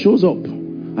Jesus shows up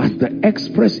as the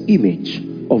express image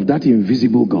of that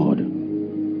invisible God.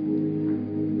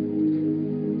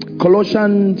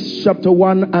 Colossians chapter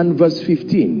 1 and verse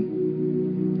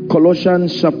 15.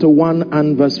 Colossians chapter 1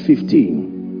 and verse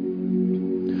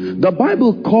 15. The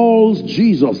Bible calls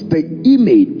Jesus the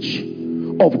image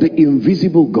of the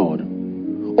invisible God.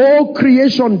 Oh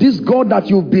creation, this God that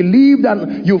you've believed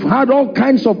and you've had all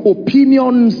kinds of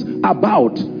opinions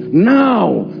about,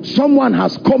 now someone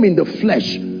has come in the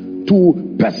flesh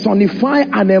to personify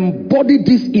and embody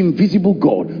this invisible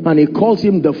God, and he calls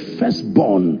him the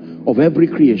firstborn of every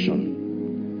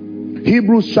creation.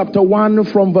 Hebrews chapter 1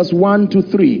 from verse 1 to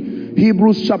 3.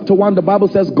 Hebrews chapter 1, the Bible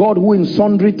says, God who in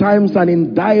sundry times and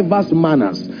in diverse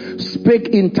manners spake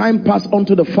in time past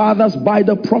unto the fathers by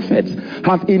the prophets,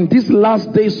 hath in this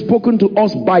last day spoken to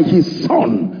us by his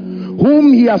Son,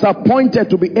 whom he has appointed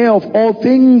to be heir of all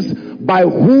things, by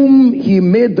whom he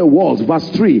made the worlds. Verse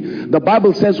 3, the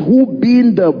Bible says, who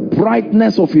being the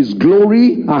brightness of his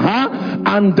glory,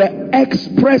 and the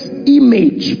express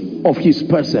image of his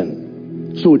person.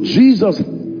 So Jesus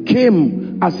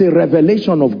came as a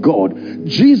revelation of God.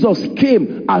 Jesus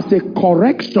came as a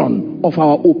correction of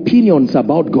our opinions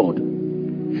about God.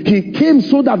 He came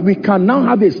so that we can now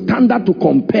have a standard to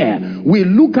compare. We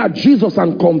look at Jesus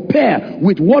and compare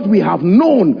with what we have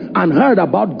known and heard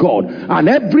about God. And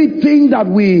everything that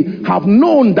we have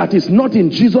known that is not in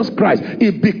Jesus Christ,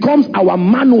 it becomes our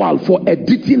manual for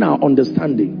editing our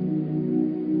understanding.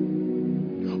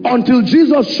 Until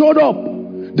Jesus showed up,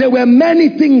 there were many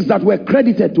things that were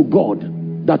credited to God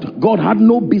that God had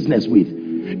no business with.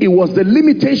 It was the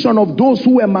limitation of those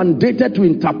who were mandated to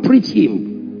interpret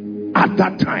him at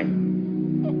that time.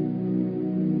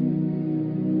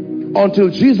 Until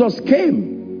Jesus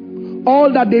came, all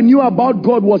that they knew about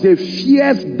God was a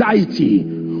fierce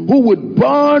deity who would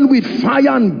burn with fire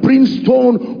and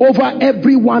brimstone over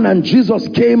everyone, and Jesus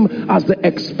came as the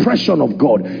expression of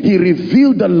God. He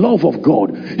revealed the love of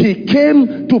God. He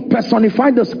came to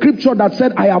personify the scripture that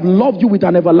said, I have loved you with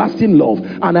an everlasting love,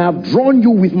 and I have drawn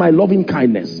you with my loving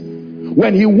kindness.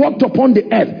 When he walked upon the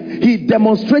earth, he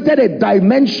demonstrated a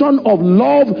dimension of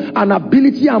love and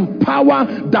ability and power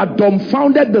that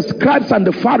dumbfounded the scribes and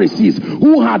the Pharisees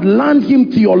who had learned him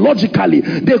theologically.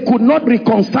 They could not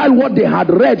reconcile what they had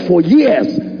read for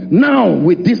years. Now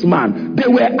with this man, they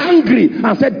were angry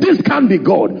and said, this can't be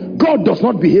God. God does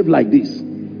not behave like this.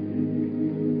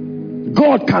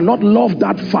 God cannot love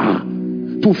that far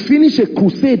to finish a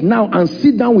crusade now and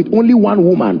sit down with only one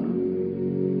woman,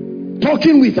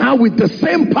 talking with her with the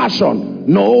same passion.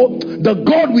 No, the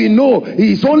God we know,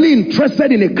 he is only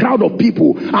interested in a crowd of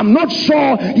people. I'm not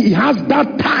sure he has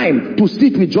that time to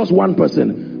sit with just one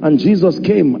person. And Jesus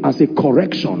came as a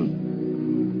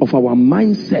correction of our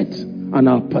mindset and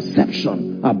our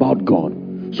perception about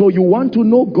God. So you want to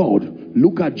know God,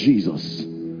 look at Jesus,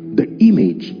 the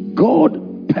image,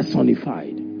 God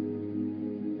personified.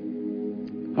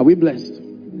 Are we blessed?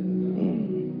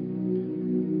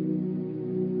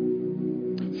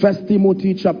 1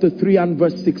 Timothy chapter 3 and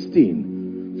verse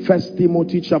 16. 1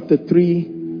 Timothy chapter 3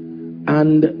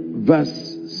 and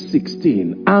verse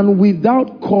 16. And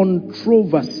without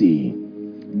controversy,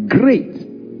 great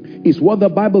is what the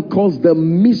Bible calls the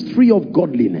mystery of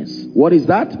godliness. What is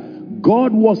that?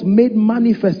 God was made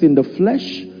manifest in the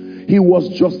flesh. He was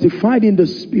justified in the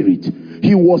spirit.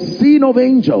 He was seen of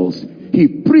angels. He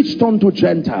preached unto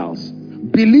Gentiles,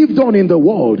 believed on in the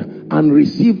world, and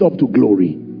received up to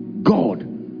glory. God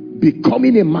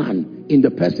becoming a man in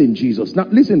the person Jesus. Now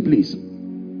listen please.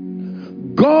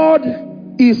 God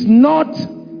is not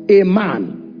a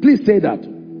man. Please say that.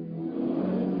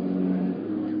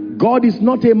 God is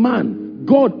not a man.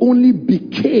 God only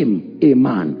became a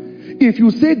man. If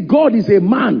you say God is a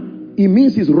man, it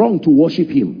means it's wrong to worship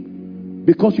him,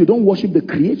 because you don't worship the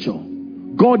creature.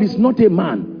 God is not a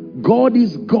man. God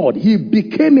is God. He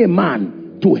became a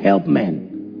man to help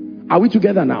men. Are we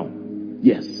together now?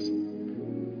 Yes.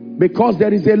 Because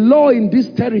there is a law in this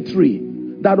territory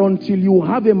that until you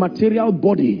have a material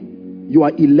body, you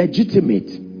are illegitimate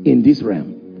in this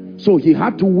realm. So he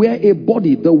had to wear a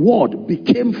body. The word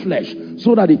became flesh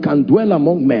so that he can dwell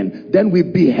among men. Then we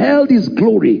beheld his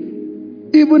glory,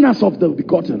 even as of the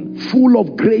begotten, full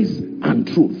of grace and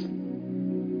truth.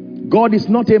 God is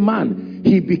not a man.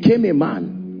 He became a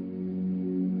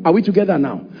man. Are we together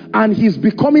now? And his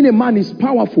becoming a man is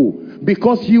powerful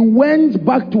because he went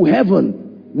back to heaven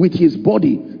with his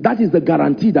body. That is the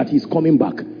guarantee that he's coming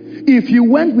back. If he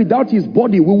went without his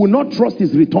body, we will not trust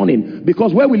his returning,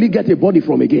 because where will he get a body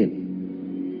from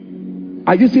again?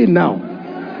 Are you seeing now?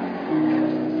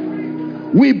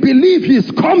 We believe he's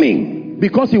coming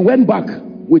because he went back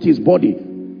with his body.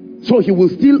 So he will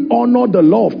still honor the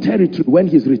law of territory when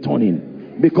he's returning,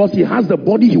 because he has the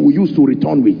body he will use to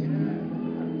return with.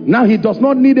 Now he does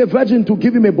not need a virgin to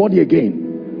give him a body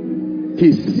again.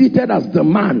 He's seated as the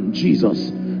man,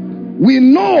 Jesus. We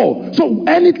know. So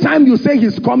anytime you say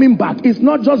he's coming back, it's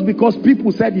not just because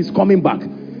people said he's coming back.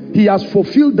 He has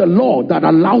fulfilled the law that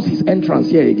allows his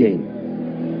entrance here again.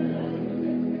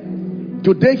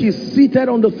 Today he's seated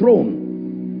on the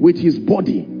throne with his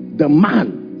body, the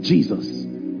man, Jesus.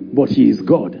 But he is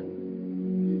God.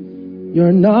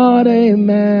 You're not a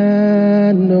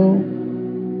man, no.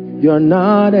 You're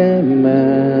not a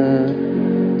man.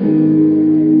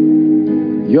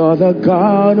 You're the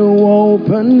God who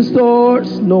opens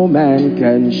doors no man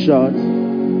can shut.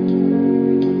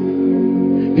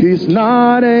 He's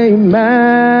not a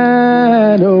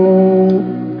man, oh.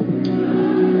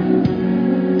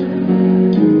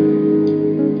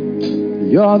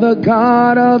 You're the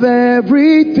God of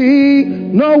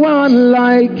everything, no one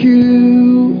like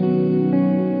you.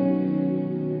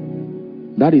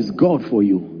 That is God for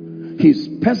you. His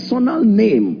personal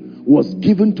name was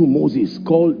given to Moses,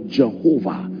 called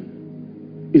Jehovah.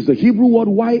 It's the Hebrew word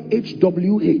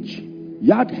YHWH,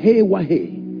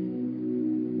 Yad-Heh-Wah-Heh.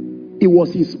 It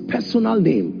was his personal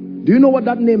name. Do you know what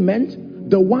that name meant?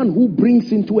 The one who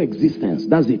brings into existence.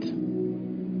 That's it.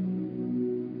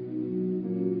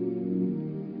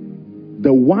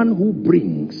 The one who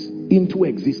brings into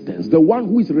existence. The one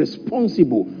who is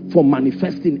responsible for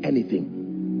manifesting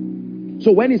anything.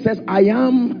 So when he says, I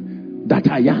am that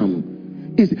I am,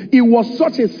 it was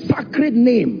such a sacred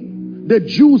name, the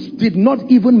Jews did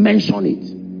not even mention it.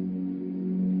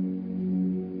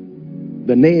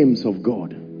 The names of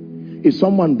God. Is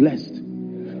someone blessed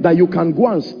that you can go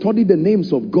and study the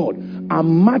names of God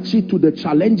and match it to the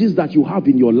challenges that you have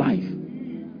in your life?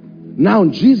 Now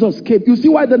Jesus came. You see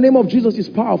why the name of Jesus is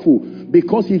powerful?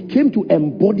 Because he came to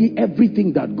embody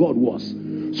everything that God was.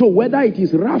 So whether it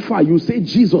is Rapha, you say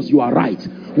Jesus, you are right.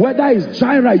 Whether it's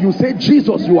Jireh, you say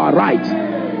Jesus, you are right.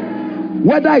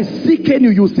 Whether it's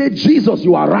Sikenu, you say Jesus,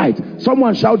 you are right.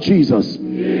 Someone shout Jesus.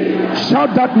 Jesus.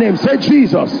 Shout that name. Say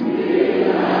Jesus. Jesus.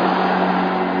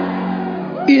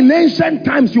 In ancient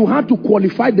times, you had to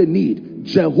qualify the need.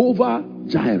 Jehovah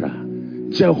Jireh,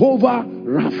 Jehovah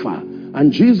Rapha.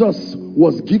 And Jesus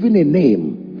was given a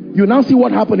name. You now see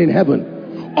what happened in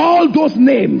heaven. All those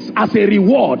names as a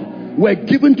reward were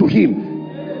given to him.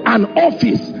 An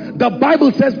office. The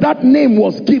Bible says that name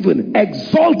was given,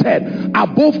 exalted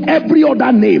above every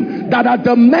other name. That at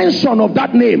the mention of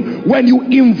that name, when you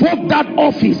invoke that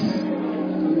office,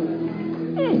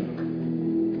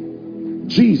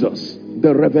 Jesus,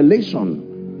 the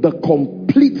revelation, the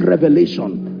complete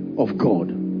revelation of God.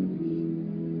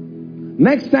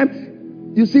 Next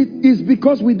time, you see, it's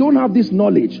because we don't have this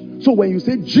knowledge. So when you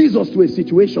say Jesus to a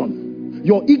situation,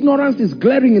 your ignorance is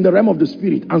glaring in the realm of the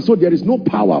spirit, and so there is no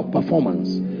power of performance.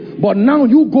 But now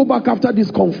you go back after this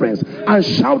conference and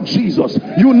shout Jesus.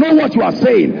 You know what you are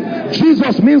saying.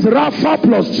 Jesus means Rapha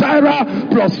plus Jireh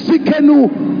plus Sikenu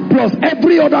plus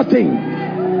every other thing.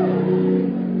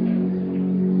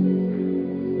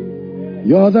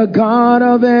 You're the God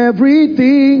of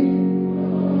everything.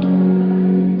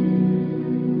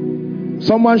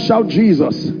 Someone shout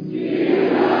Jesus.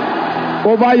 Jesus.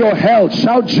 Over your health,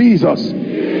 shout Jesus. Jesus.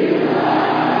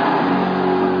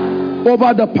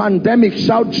 Over the pandemic,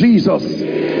 shout Jesus. Jesus.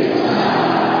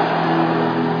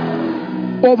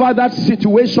 Over that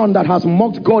situation that has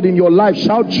mocked God in your life,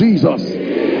 shout Jesus.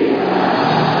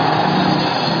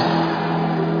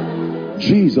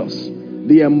 Jesus,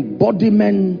 the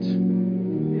embodiment,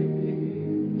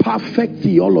 perfect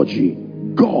theology,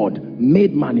 God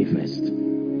made manifest.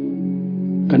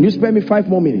 Can you spare me 5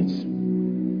 more minutes?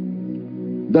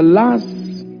 The last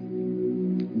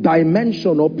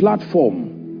dimension or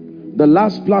platform, the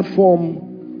last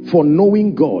platform for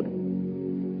knowing God,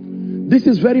 this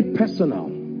is very personal.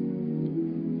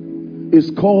 It's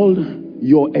called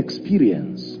your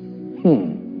experience.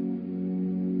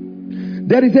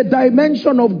 There is a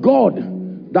dimension of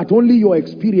God that only your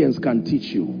experience can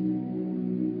teach you.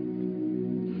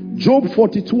 Job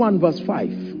 42 and verse 5.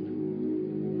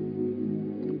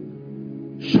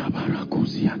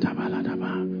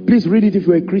 Please read it if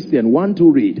you're a Christian. 1,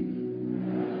 2, read.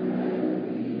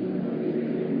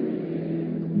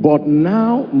 But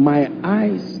now my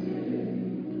eyes,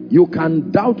 you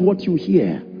can doubt what you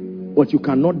hear, but you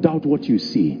cannot doubt what you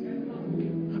see.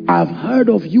 I've heard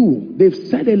of you. They've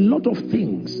said a lot of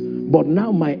things, but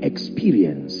now my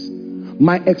experience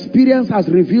has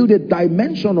revealed a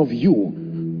dimension of you.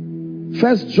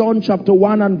 1 John chapter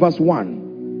 1 and verse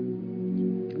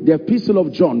 1. The epistle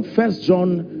of John, 1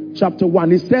 John chapter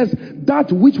 1. It says,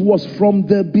 that which was from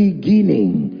the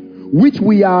beginning, which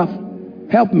we have,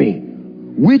 help me,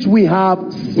 which we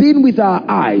have seen with our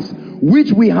eyes,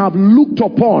 which we have looked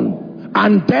upon,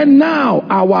 and then now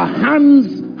our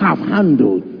hands have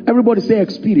handled. Everybody say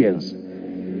experience.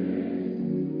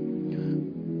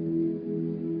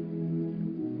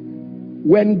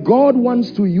 When God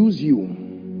wants to use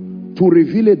you to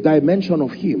reveal a dimension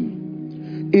of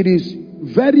Him, it is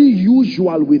very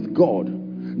usual with God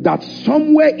that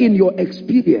somewhere in your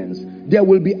experience there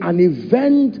will be an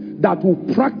event that will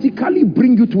practically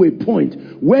bring you to a point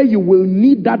where you will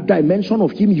need that dimension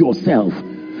of Him yourself.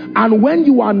 And when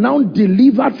you are now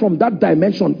delivered from that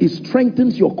dimension, it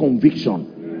strengthens your conviction.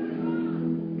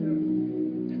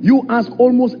 You ask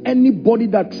almost anybody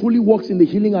that truly works in the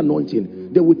healing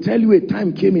anointing, they will tell you a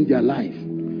time came in their life.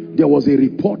 There was a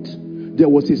report. There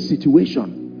was a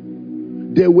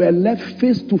situation. They were left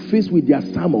face to face with their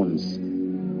sermons.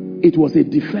 It was a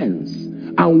defense.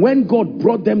 And when God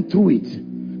brought them through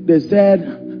it, they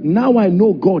said, now I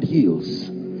know God heals.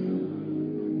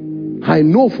 I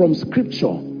know from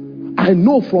scripture. I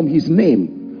know from His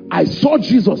name. I saw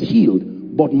Jesus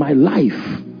healed. But my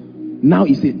life now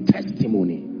is a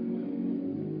testimony.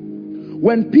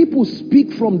 When people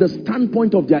speak from the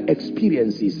standpoint of their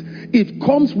experiences, it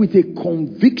comes with a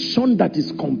conviction that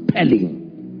is compelling.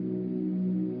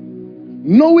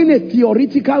 Knowing a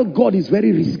theoretical God is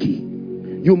very risky.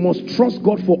 You must trust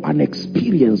God for an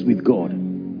experience with God.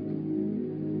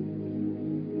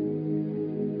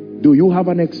 Do you have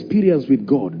an experience with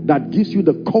God that gives you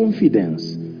the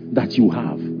confidence that you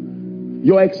have?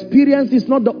 Your experience is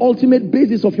not the ultimate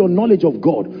basis of your knowledge of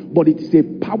God, but it is a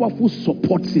powerful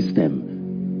support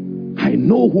system. I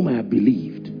know whom I have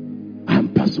believed. I am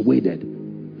persuaded.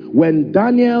 When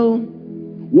Daniel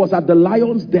was at the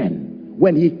lion's den,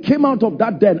 when he came out of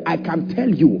that den, I can tell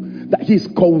you that his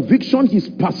conviction, his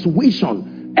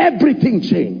persuasion, everything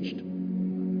changed.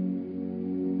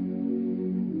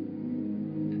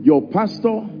 Your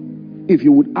pastor, if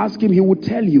you would ask him, he would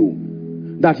tell you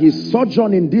that his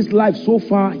sojourn in this life so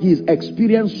far, he's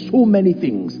experienced so many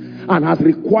things and has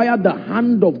required the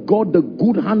hand of God, the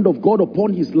good hand of God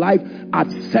upon his life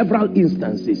at several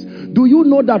instances. Do you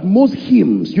know that most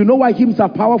hymns, you know why hymns are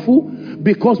powerful?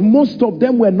 Because most of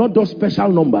them were not those special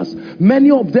numbers. Many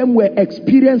of them were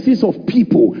experiences of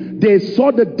people. They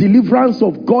saw the deliverance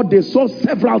of God. They saw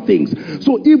several things.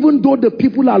 So even though the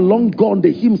people are long gone,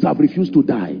 the hymns have refused to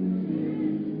die.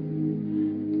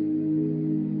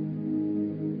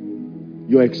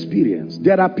 Your experience.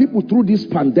 There are people through this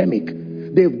pandemic,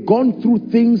 they've gone through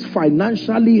things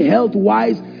financially,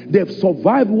 health-wise. They've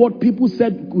survived what people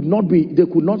said could not be, they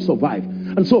could not survive.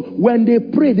 And so when they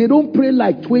pray, they don't pray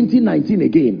like 2019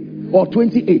 again or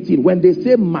 2018. When they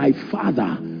say, my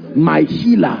Father, my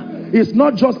healer, it's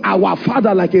not just our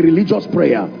Father like a religious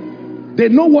prayer. They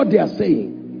know what they are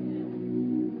saying.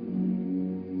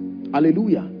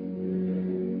 Hallelujah.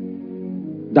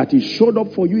 That He showed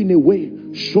up for you in a way,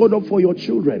 showed up for your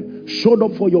children, showed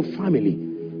up for your family.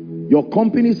 Your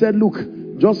company said, look,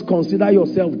 just consider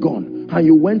yourself gone. And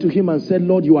you went to Him and said,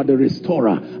 Lord, you are the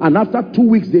restorer. And after 2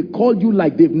 weeks, they called you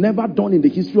like they've never done in the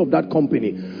history of that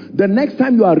company. The next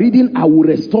time you are reading, I will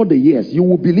restore the years, you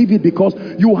will believe it because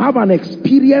you have an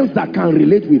experience that can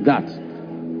relate with that.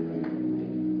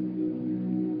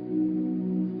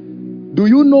 Do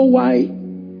you know why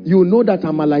you know that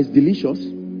amala is delicious?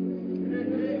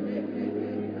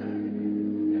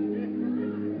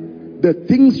 the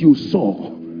things you saw,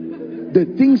 the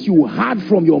things you heard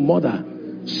from your mother,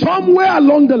 somewhere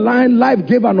along the line, life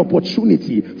gave an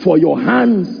opportunity for your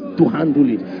hands to handle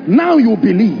it. Now you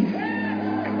believe.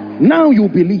 Now you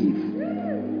believe.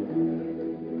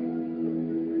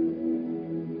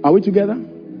 Are we together?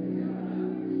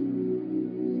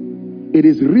 It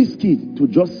is risky to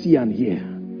just see and hear.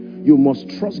 You must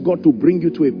trust God to bring you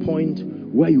to a point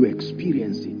where you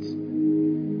experience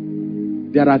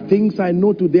it. There are things I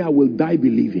know today I will die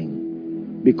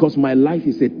believing, because my life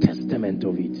is a testament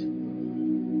of it.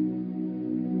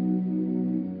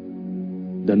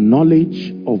 The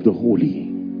knowledge of the holy.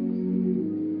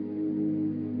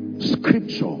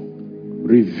 Scripture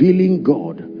revealing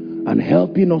God and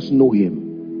helping us know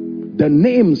him. The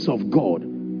names of God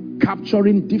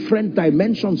capturing different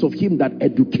dimensions of him that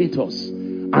educate us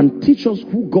and teach us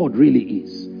who God really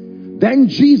is. Then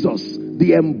Jesus,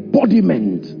 the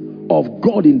embodiment of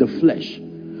God in the flesh.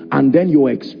 And then your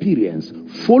experience.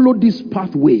 Follow this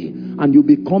pathway and you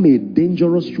become a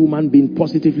dangerous human being,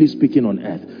 positively speaking, on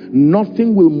earth.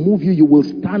 Nothing will move you. You will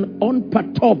stand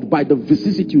unperturbed by the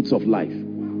vicissitudes of life.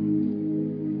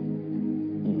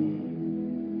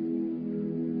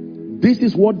 This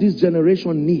is what this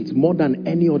generation needs more than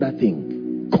any other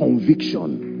thing.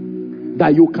 Conviction.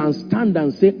 That you can stand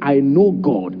and say, I know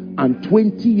God, and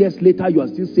 20 years later you are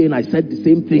still saying, I said the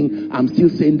same thing, I'm still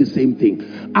saying the same thing.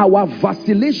 Our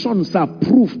vacillations are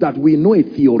proof that we know a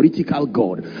theoretical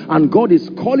God, and God is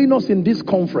calling us in this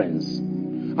conference.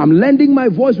 I'm lending my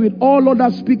voice with all other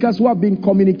speakers who have been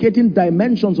communicating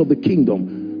dimensions of the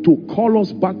kingdom to call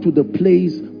us back to the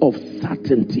place of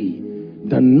certainty,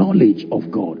 the knowledge of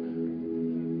God.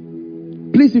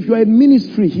 Please, if you are in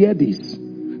ministry, hear this.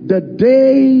 The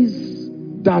days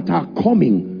that are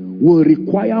coming will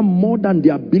require more than the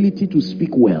ability to speak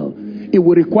well. It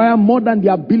will require more than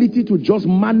the ability to just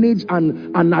manage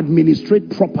and administrate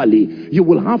properly. You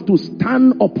will have to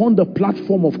stand upon the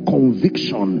platform of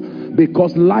conviction,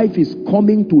 because life is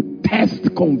coming to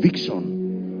test conviction.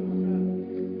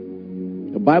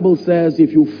 The Bible says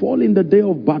if you fall in the day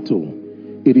of battle,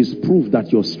 it is proof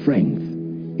that your strength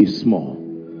is small.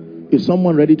 Is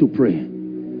someone ready to pray?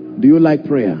 Do you like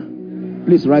prayer?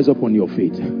 Please rise up on your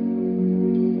feet.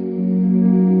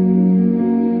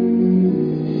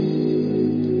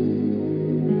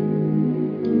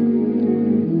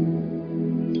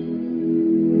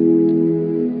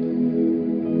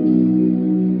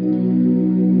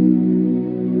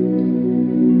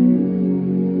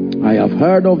 I have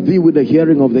heard of thee with the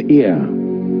hearing of the ear,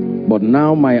 but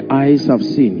now my eyes have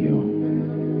seen you.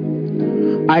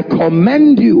 I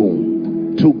commend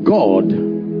you to God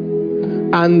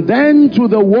and then to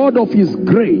the word of his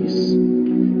grace.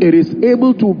 It is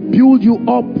able to build you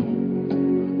up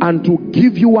and to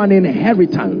give you an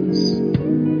inheritance.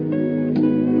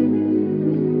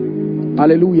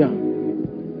 Hallelujah.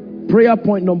 Prayer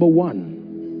point number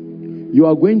 1. You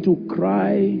are going to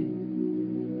cry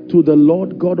to the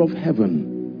Lord God of heaven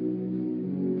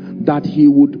that he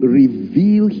would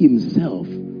reveal himself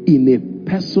in a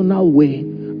personal way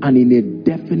and in a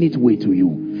definite way to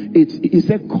you. He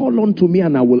said, call unto me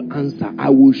and I will answer.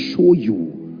 I will show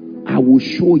you. I will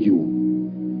show you.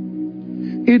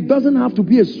 It doesn't have to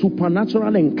be a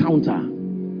supernatural encounter,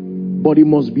 but it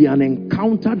must be an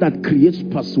encounter that creates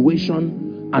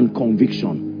persuasion and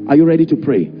conviction. Are you ready to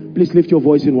pray? Please lift your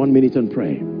voice in 1 minute and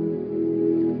pray.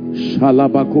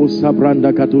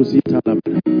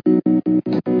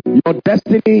 Your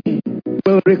destiny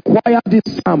will require this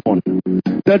sermon.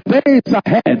 The days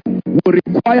ahead will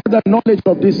require the knowledge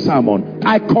of this sermon.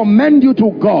 I commend you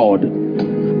to God.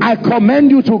 I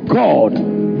commend you to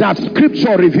God that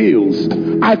scripture reveals.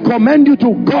 I commend you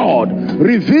to God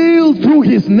revealed through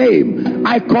his name.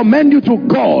 I commend you to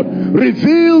God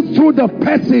revealed through the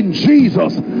person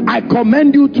Jesus. I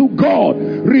commend you to God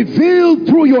revealed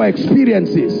through your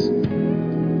experiences.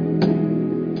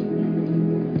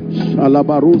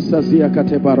 Shalabarusa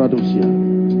ziakate baradusia.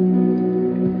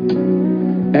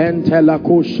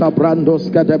 Entelako shabrandos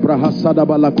kadebrahasada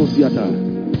balakosiata.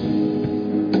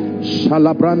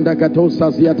 Shalabranda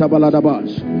katosa ziata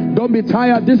baladabash. Don't be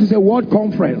tired. This is a word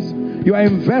conference. You are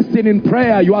investing in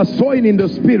prayer. You are sowing in the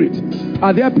spirit.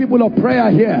 Are there people of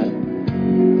prayer here?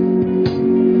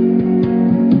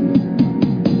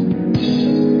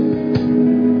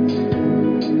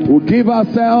 We give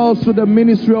ourselves to the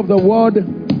ministry of the word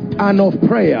and of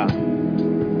prayer.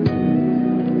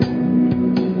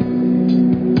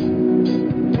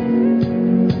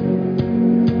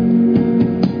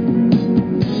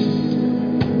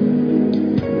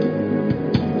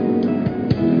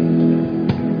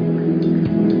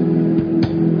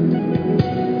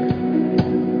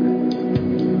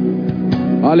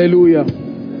 Hallelujah.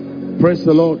 Praise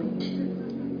the Lord.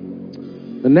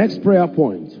 The next prayer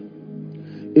point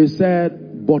is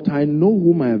said, but I know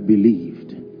whom I have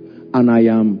believed, and I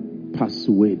am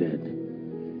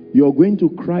persuaded. You're going to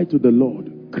cry to the Lord,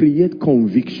 create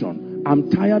conviction. I'm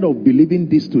tired of believing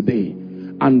this today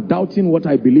and doubting what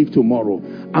I believe tomorrow.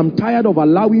 I'm tired of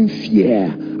allowing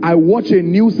fear. I watch a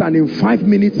news and in 5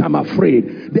 minutes I'm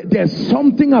afraid. There's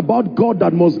something about God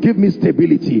that must give me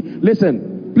stability.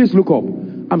 Listen, please look up.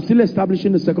 I'm still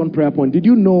establishing the second prayer point. Did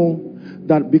you know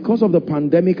that because of the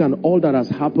pandemic and all that has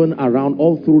happened around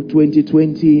all through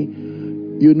 2020,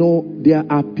 you know, there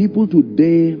are people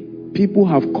today, people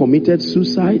have committed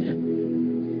suicide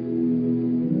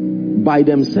by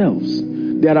themselves.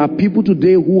 There are people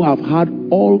today who have had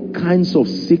all kinds of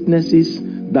sicknesses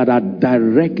that are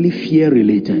directly fear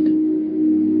related.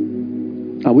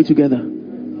 Are we together?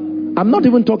 I'm not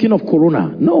even talking of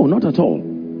corona. No, not at all.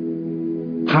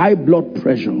 High blood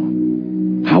pressure.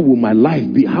 How will my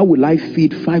life be? How will I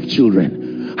feed 5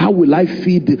 children? How will I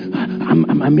feed? Do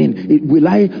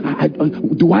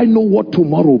I know what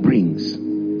tomorrow brings?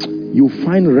 You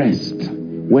find rest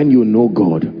when you know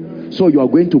God. So you are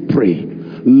going to pray,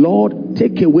 Lord,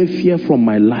 take away fear from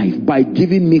my life by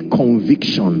giving me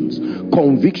convictions.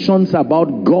 Convictions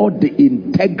about God, the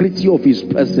integrity of his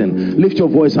person. Lift your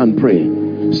voice and pray.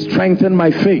 Strengthen my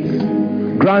faith.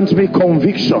 Grant me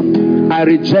conviction. I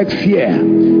reject fear.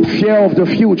 Fear of the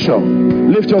future.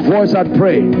 Lift your voice and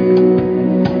pray.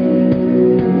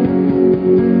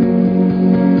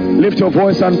 Lift your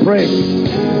voice and pray.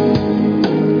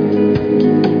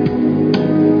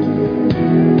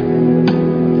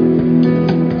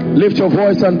 Lift your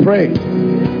voice and pray.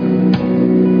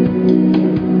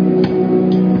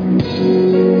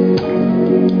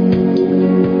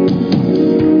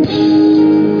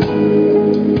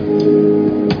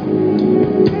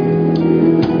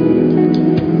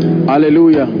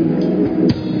 Hallelujah.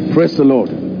 Praise the Lord.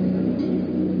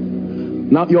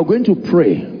 Now you're going to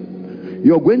pray.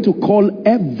 You're going to call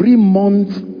every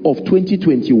month of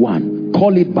 2021,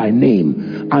 call it by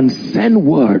name, and send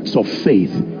words of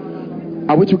faith.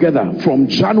 Are we together? From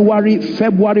January,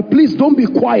 February, please don't be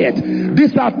quiet.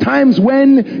 These are times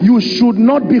when you should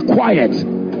not be quiet.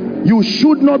 You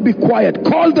should not be quiet.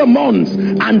 Call the months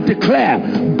and declare.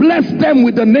 Bless them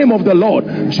with the name of the Lord.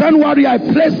 January, I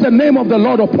place the name of the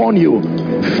Lord upon you.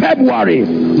 February,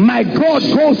 my God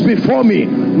goes before me.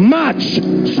 March,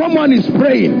 someone is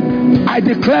praying. I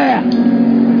declare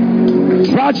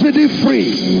tragedy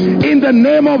free in the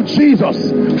name of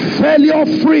Jesus. Failure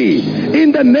free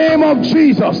in the name of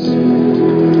Jesus.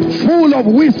 Full of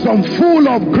wisdom, full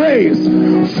of grace,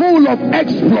 full of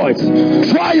exploits,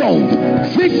 triumph,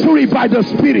 victory by the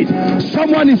Spirit.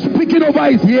 Someone is speaking over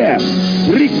his year.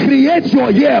 Recreate your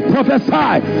year.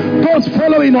 Prophesy. Those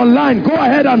following online, go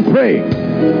ahead and pray.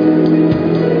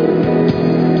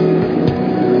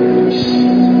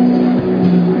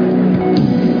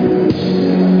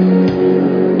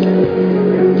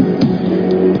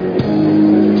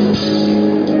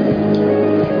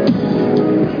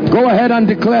 Go ahead and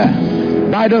declare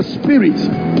by the Spirit.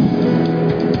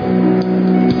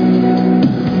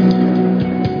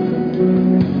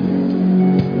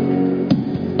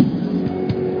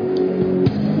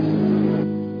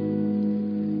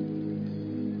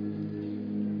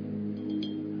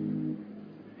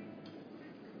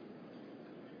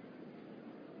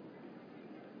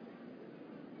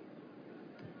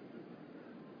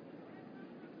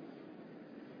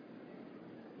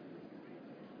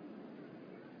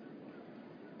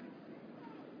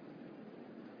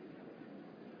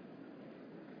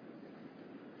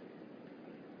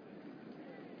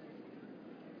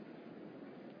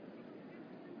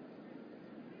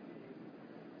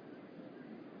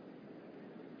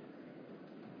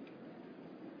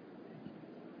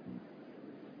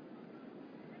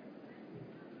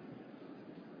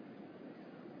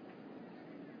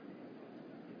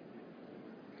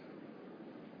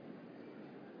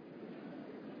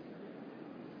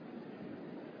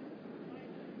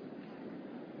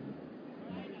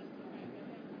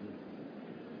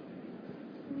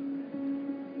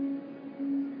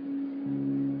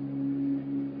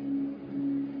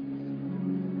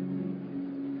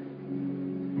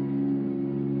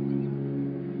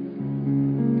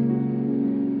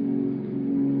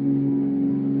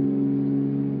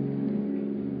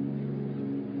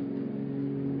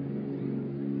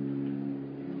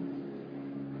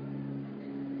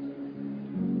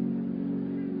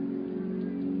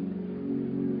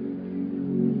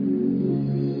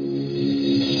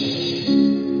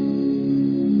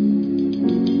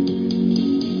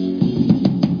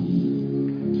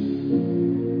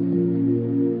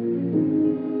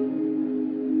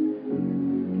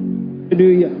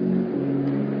 Hallelujah.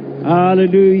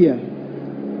 Hallelujah.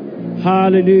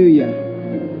 Hallelujah.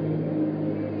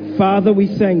 Father, we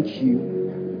thank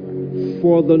you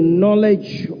for the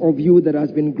knowledge of you that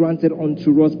has been granted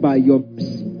unto us by your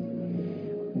mercy.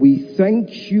 We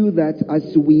thank you that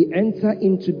as we enter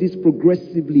into this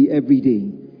progressively every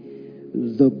day,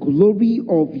 the glory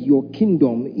of your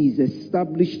kingdom is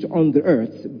established on the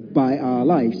earth by our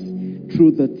lives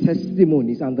through the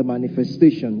testimonies and the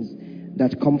manifestations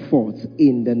that come forth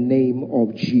in the name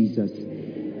of Jesus.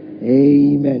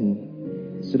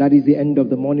 Amen. So that is the end of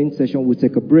the morning session. We'll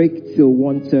take a break till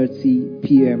 1:30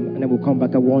 p.m. and then we'll come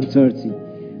back at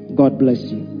 1:30. God bless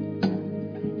you.